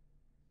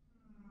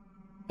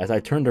 As I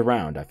turned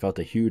around, I felt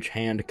a huge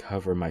hand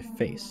cover my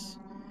face.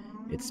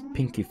 Its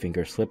pinky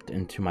finger slipped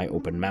into my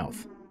open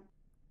mouth.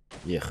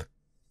 Yuck.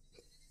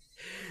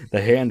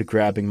 The hand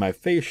grabbing my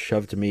face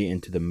shoved me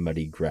into the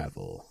muddy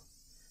gravel.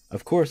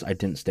 Of course, I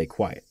didn't stay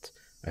quiet.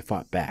 I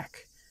fought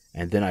back,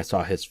 and then I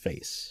saw his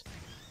face.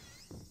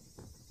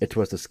 It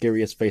was the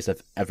scariest face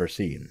I've ever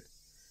seen.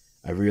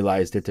 I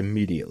realized it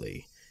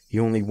immediately. He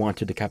only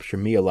wanted to capture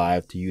me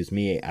alive to use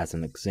me as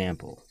an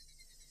example.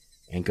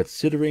 And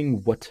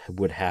considering what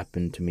would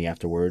happen to me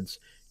afterwards,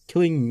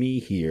 killing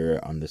me here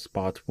on the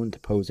spot wouldn't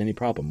pose any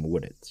problem,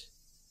 would it?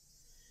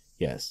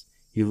 Yes,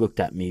 he looked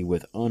at me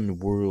with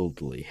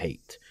unworldly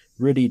hate,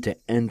 ready to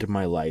end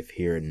my life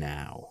here and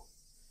now.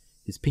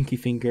 His pinky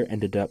finger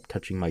ended up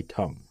touching my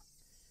tongue.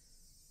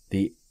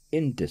 The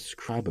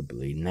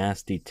indescribably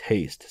nasty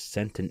taste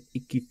sent an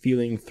icky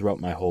feeling throughout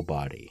my whole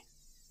body.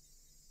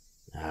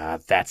 Ah,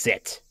 that's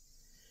it!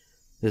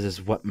 This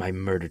is what my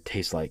murder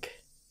tastes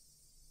like.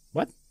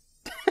 What?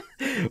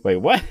 Wait,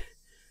 what?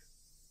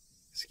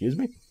 Excuse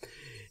me?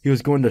 He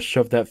was going to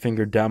shove that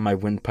finger down my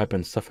windpipe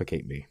and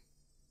suffocate me.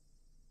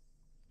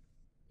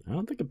 I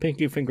don't think a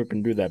pinky finger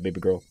can do that,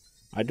 baby girl.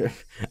 I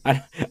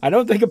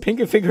don't think a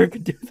pinky finger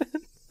can do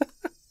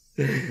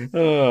that.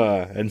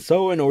 And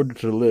so, in order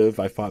to live,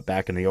 I fought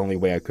back in the only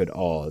way I could.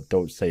 Oh,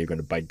 don't say you're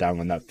going to bite down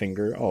on that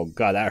finger. Oh,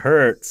 God, that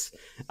hurts.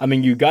 I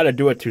mean, you got to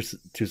do it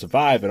to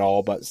survive and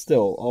all, but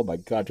still, oh my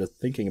God, just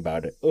thinking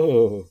about it.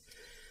 Oh.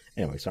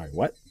 Anyway, sorry,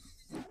 what?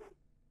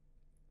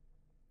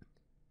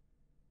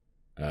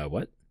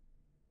 What?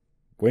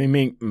 What do you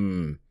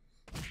mean?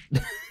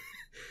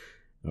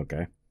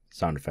 Okay.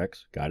 Sound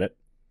effects. Got it.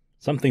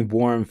 Something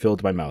warm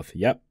filled my mouth.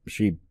 Yep.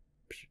 She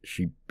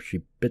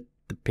bit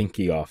the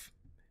pinky off.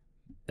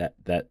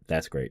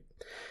 That's great.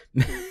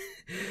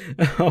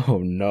 Oh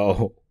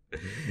no.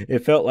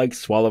 It felt like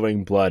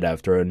swallowing blood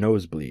after a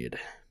nosebleed.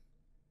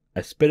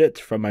 I spit it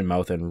from my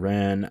mouth and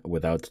ran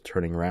without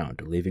turning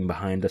around, leaving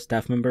behind a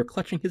staff member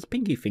clutching his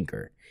pinky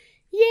finger.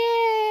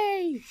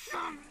 Yay!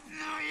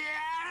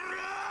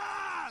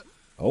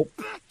 Oh.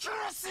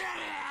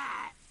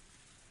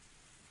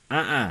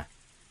 I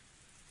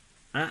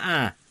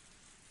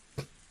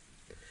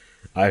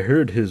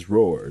heard his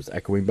roars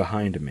echoing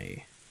behind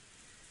me.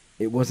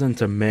 It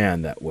wasn't a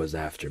man that was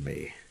after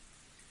me.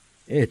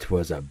 It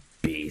was a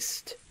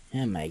beast.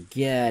 Oh my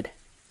God.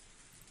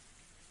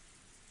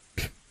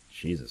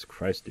 Jesus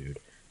Christ, dude.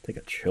 Take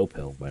a chill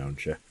pill, why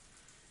don't you?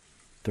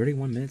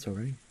 31 minutes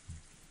already?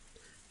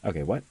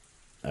 Okay, what?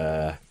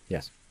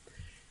 Yes.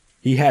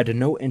 He had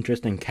no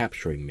interest in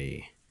capturing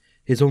me.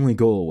 His only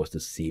goal was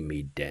to see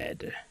me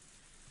dead.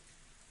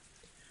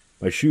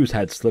 My shoes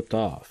had slipped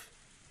off.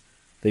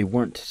 They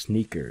weren't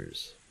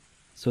sneakers,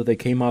 so they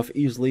came off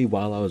easily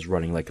while I was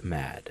running like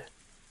mad.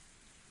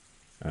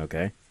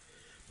 Okay.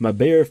 My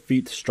bare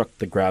feet struck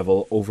the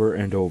gravel over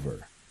and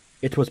over.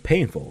 It was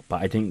painful,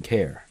 but I didn't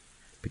care,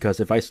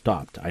 because if I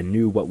stopped, I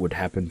knew what would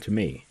happen to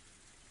me.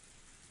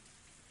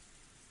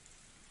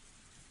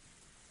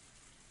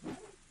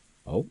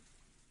 Oh.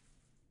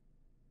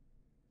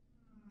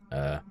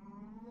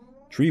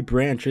 Tree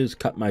branches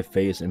cut my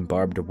face and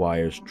barbed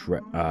wires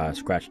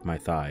scratched my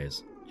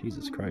thighs.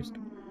 Jesus Christ.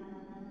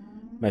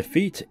 My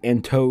feet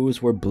and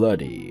toes were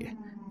bloody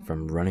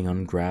from running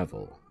on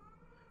gravel.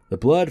 The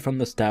blood from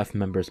the staff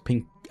member's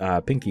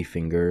pinky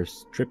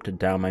fingers dripped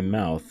down my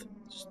mouth,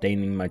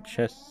 staining my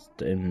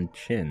chest and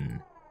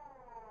chin.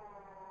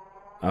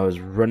 I was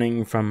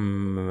running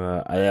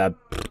from...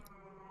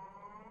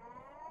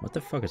 what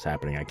the fuck is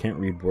happening? I can't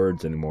read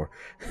words anymore.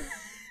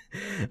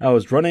 I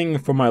was running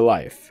for my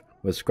life,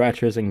 with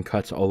scratches and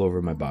cuts all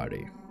over my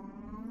body.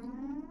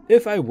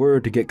 If I were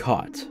to get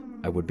caught,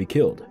 I would be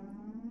killed.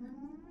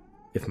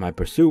 If my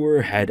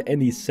pursuer had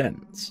any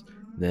sense,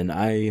 then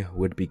I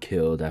would be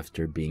killed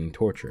after being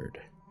tortured.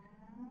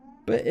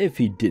 But if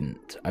he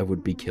didn't, I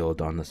would be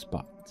killed on the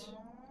spot.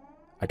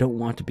 I don't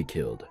want to be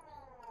killed.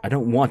 I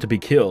don't want to be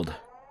killed.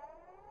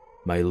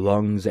 My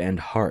lungs and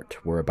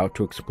heart were about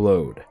to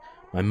explode.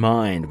 My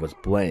mind was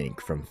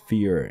blank from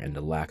fear and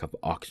a lack of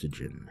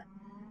oxygen.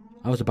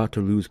 I was about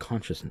to lose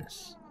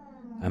consciousness.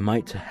 I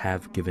might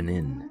have given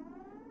in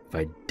if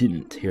I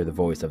didn't hear the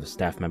voice of a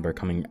staff member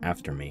coming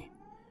after me.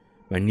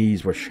 My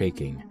knees were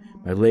shaking.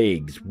 My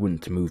legs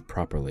wouldn't move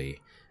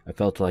properly. I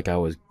felt like I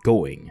was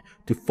going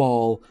to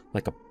fall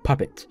like a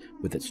puppet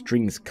with its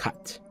strings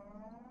cut.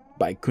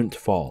 But I couldn't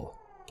fall.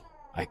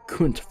 I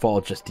couldn't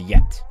fall just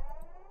yet.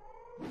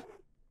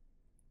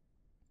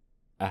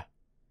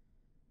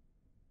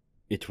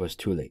 It was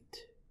too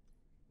late.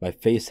 My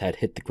face had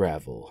hit the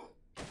gravel.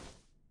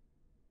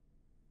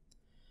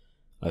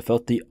 I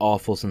felt the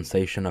awful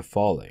sensation of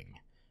falling,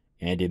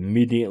 and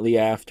immediately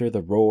after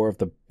the roar of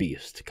the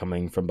beast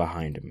coming from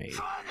behind me.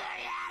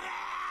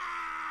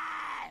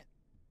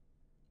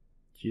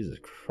 Jesus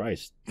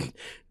Christ.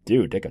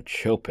 Dude, take a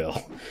chill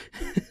pill.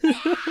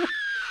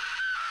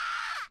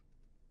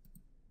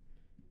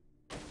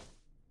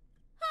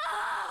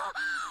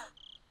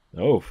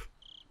 Oh.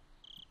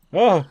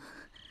 Oh.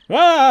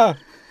 Ah!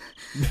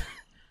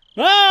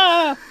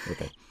 Ah!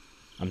 Okay.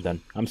 I'm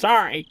done. I'm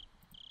sorry.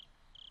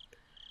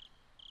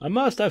 I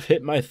must have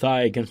hit my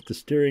thigh against the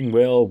steering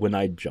wheel when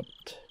I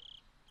jumped.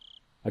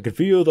 I could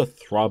feel the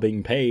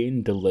throbbing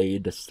pain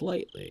delayed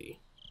slightly.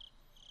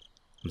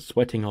 I'm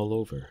sweating all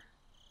over.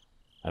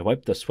 I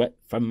wiped the sweat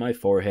from my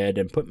forehead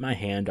and put my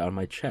hand on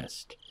my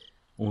chest,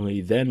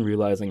 only then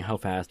realizing how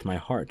fast my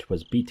heart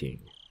was beating.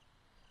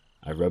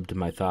 I rubbed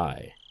my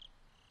thigh.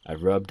 I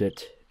rubbed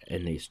it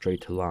in a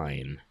straight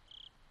line.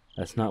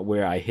 That's not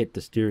where I hit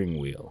the steering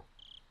wheel.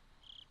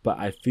 But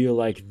I feel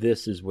like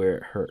this is where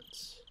it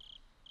hurts.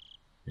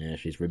 Yeah,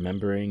 she's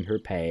remembering her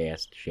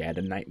past. She had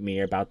a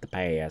nightmare about the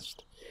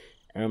past.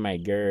 Oh my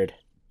god.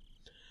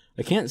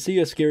 I can't see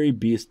a scary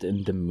beast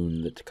in the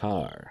moonlit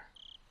car.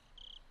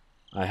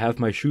 I have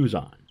my shoes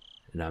on,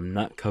 and I'm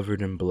not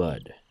covered in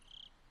blood.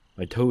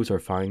 My toes are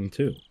fine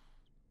too.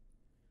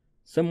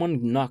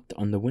 Someone knocked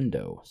on the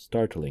window,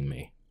 startling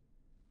me.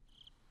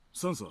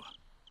 Sansa,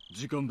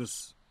 時間で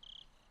す。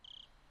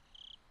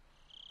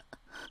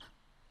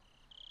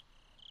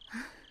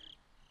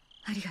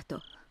ありがと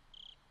う。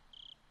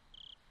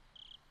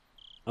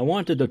I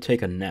wanted to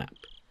take a nap,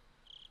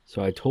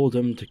 so I told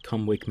him to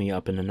come wake me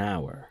up in an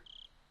hour.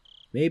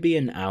 Maybe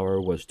an hour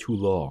was too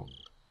long.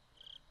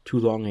 Too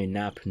long a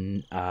nap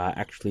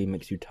actually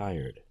makes you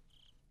tired.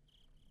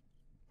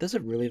 Does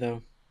it really,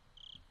 though?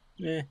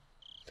 Eh.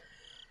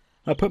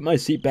 I put my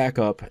seat back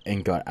up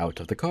and got out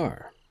of the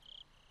car.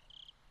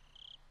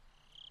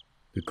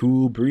 The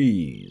cool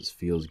breeze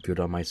feels good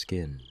on my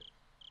skin.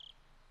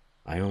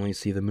 I only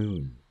see the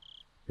moon.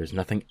 There's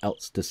nothing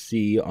else to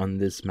see on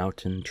this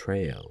mountain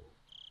trail.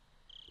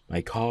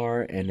 My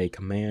car and a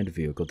command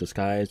vehicle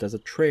disguised as a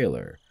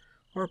trailer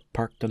are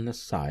parked on the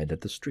side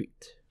of the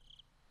street.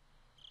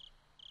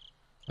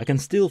 I can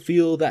still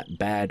feel that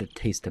bad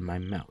taste in my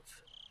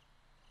mouth.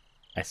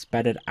 I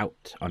spat it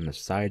out on the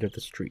side of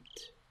the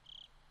street.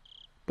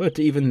 But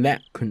even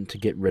that couldn't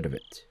get rid of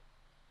it.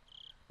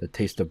 The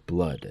taste of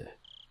blood,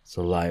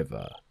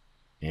 saliva,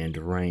 and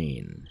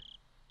rain.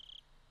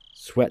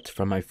 Sweat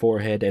from my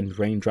forehead and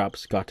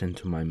raindrops got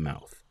into my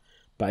mouth,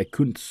 but I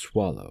couldn't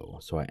swallow,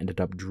 so I ended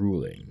up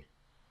drooling.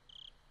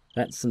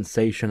 That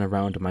sensation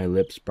around my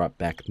lips brought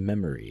back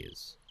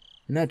memories,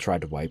 and I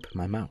tried to wipe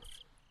my mouth.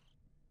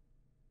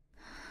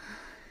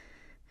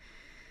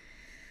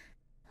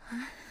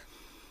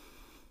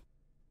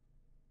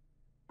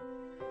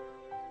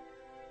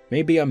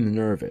 Maybe I'm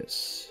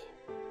nervous.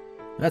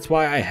 That's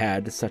why I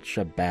had such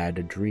a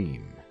bad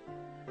dream.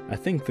 I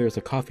think there's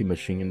a coffee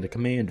machine in the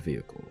command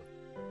vehicle.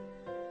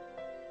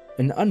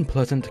 An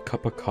unpleasant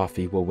cup of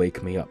coffee will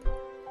wake me up.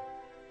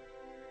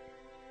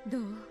 ど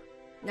う？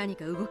何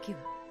か動きは？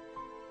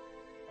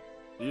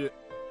いえ、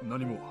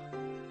何も。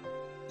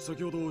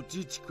先ほど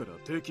ジーチから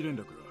定期連絡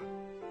が。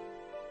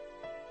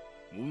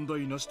問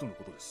題なしとの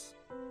ことです。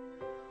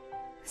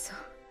そ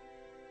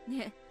う。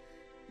ね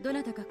え、ど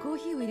なたかコー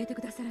ヒーを入れて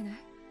くださらない？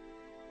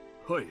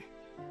はい。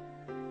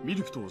ミ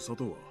ルクと砂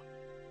糖は？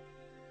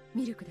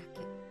ミルクだ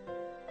け。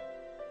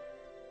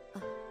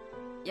あ、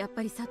やっ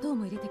ぱり砂糖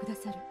も入れてくだ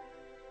さる。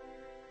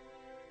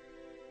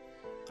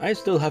I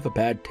still have a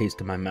bad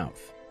taste in my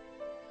mouth.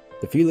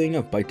 The feeling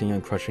of biting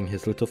and crushing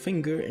his little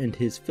finger and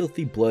his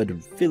filthy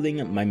blood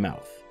filling my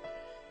mouth.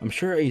 I'm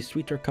sure a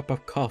sweeter cup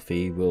of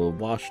coffee will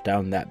wash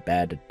down that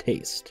bad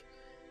taste,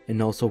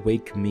 and also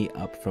wake me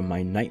up from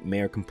my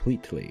nightmare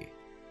completely.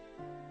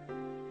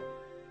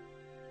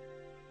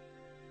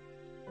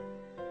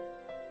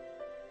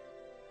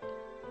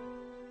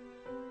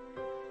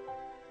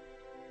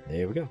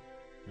 There we go.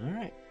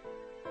 Alright.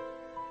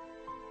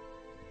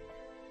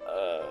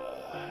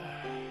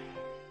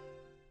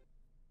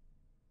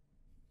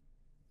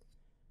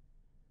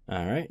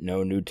 Alright,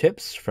 no new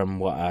tips from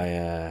what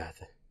I,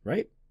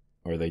 right?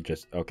 Or they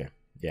just, okay.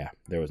 Yeah,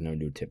 there was no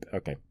new tip.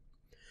 Okay.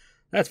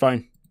 That's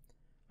fine.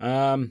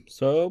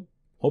 So,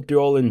 hope you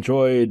all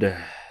enjoyed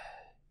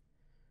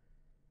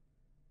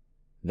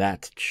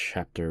that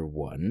chapter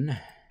 1.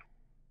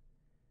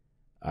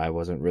 I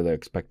wasn't really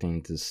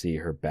expecting to see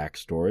her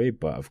backstory,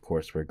 but of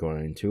course we're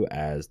going to,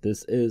 as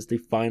this is the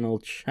final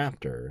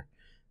chapter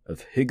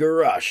of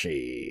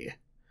Higurashi.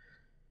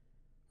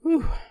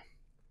 Whew.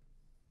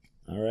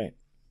 Alright.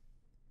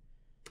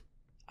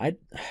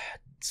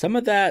 Some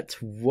of that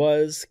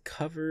was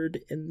covered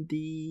in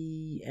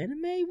the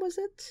anime, was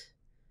it?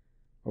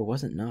 Or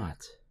was it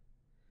not?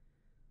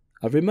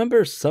 I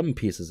remember some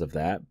pieces of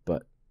that,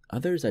 but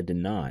others I did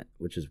not,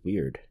 which is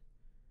weird.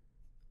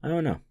 I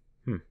don't know.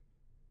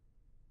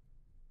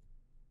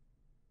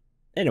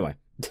 Anyway.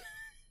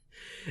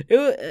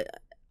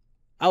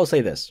 I'll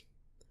say this.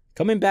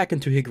 Coming back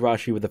into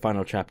Higurashi with the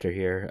final chapter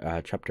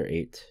here, chapter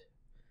 8,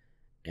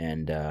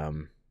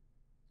 and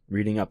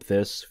reading up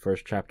this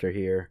first chapter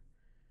here.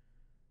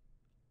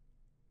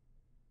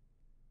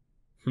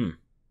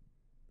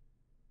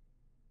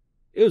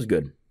 It was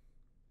good.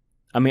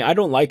 I mean, I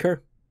don't like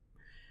her.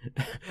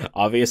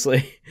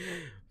 Obviously.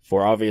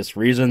 For obvious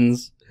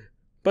reasons.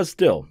 But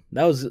still,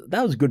 that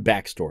was good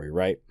backstory,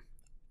 right?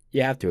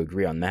 You have to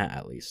agree on that,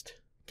 at least.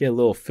 Get a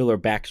little filler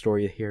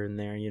backstory here and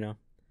there, you know?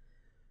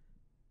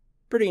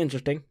 Pretty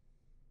interesting.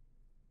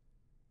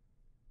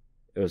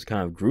 it was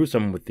kind of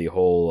gruesome with the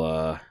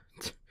whole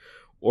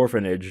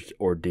orphanage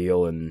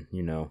ordeal and,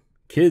 you know,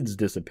 kids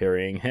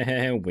disappearing.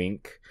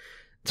 Wink.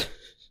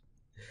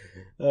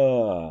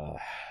 But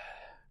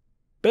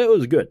it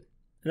was good,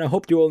 and I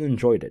hope you all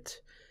enjoyed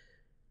it.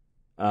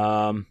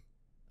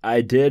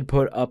 I did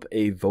put up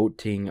a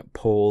voting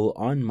poll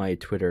on my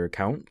Twitter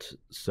account,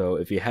 so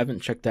if you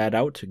haven't checked that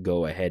out,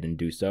 go ahead and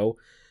do so.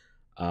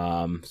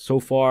 So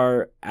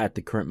far, at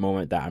the current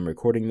moment that I'm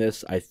recording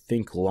this, I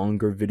think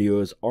longer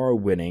videos are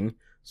winning,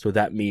 so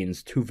that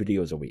means 2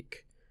 videos a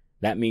week.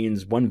 That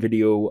means 1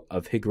 video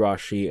of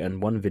Higurashi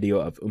and 1 video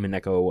of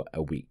Umineko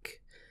a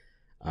week.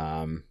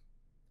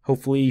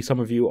 Hopefully some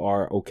of you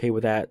are okay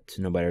with that,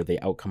 no matter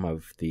the outcome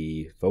of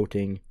the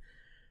voting.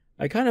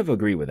 I kind of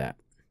agree with that.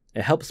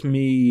 It helps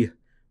me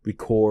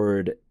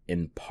record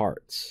in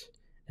parts,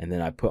 and then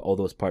I put all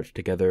those parts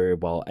together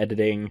while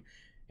editing,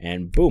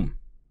 and boom,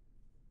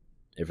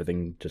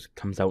 everything just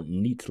comes out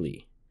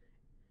neatly.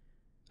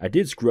 I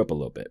did screw up a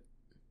little bit,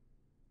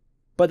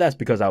 but that's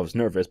because I was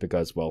nervous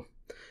because, well,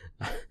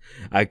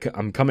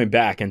 I'm coming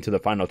back into the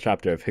final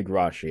chapter of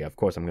Higurashi. Of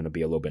course I'm going to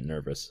be a little bit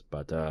nervous,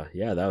 but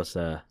yeah, that was,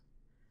 that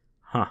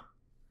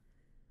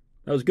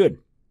was good.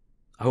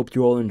 I hope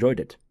you all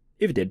enjoyed it.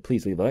 If you did,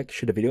 please leave a like,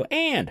 share the video,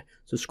 and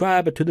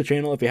subscribe to the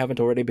channel if you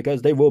haven't already,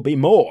 because there will be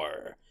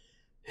more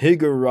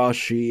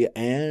Higurashi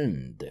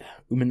and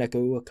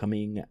Umineko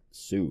coming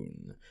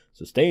soon.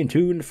 So stay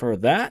tuned for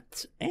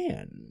that,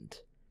 and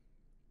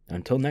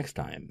until next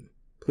time,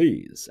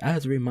 please,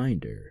 as a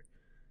reminder,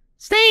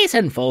 stay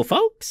sinful,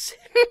 folks!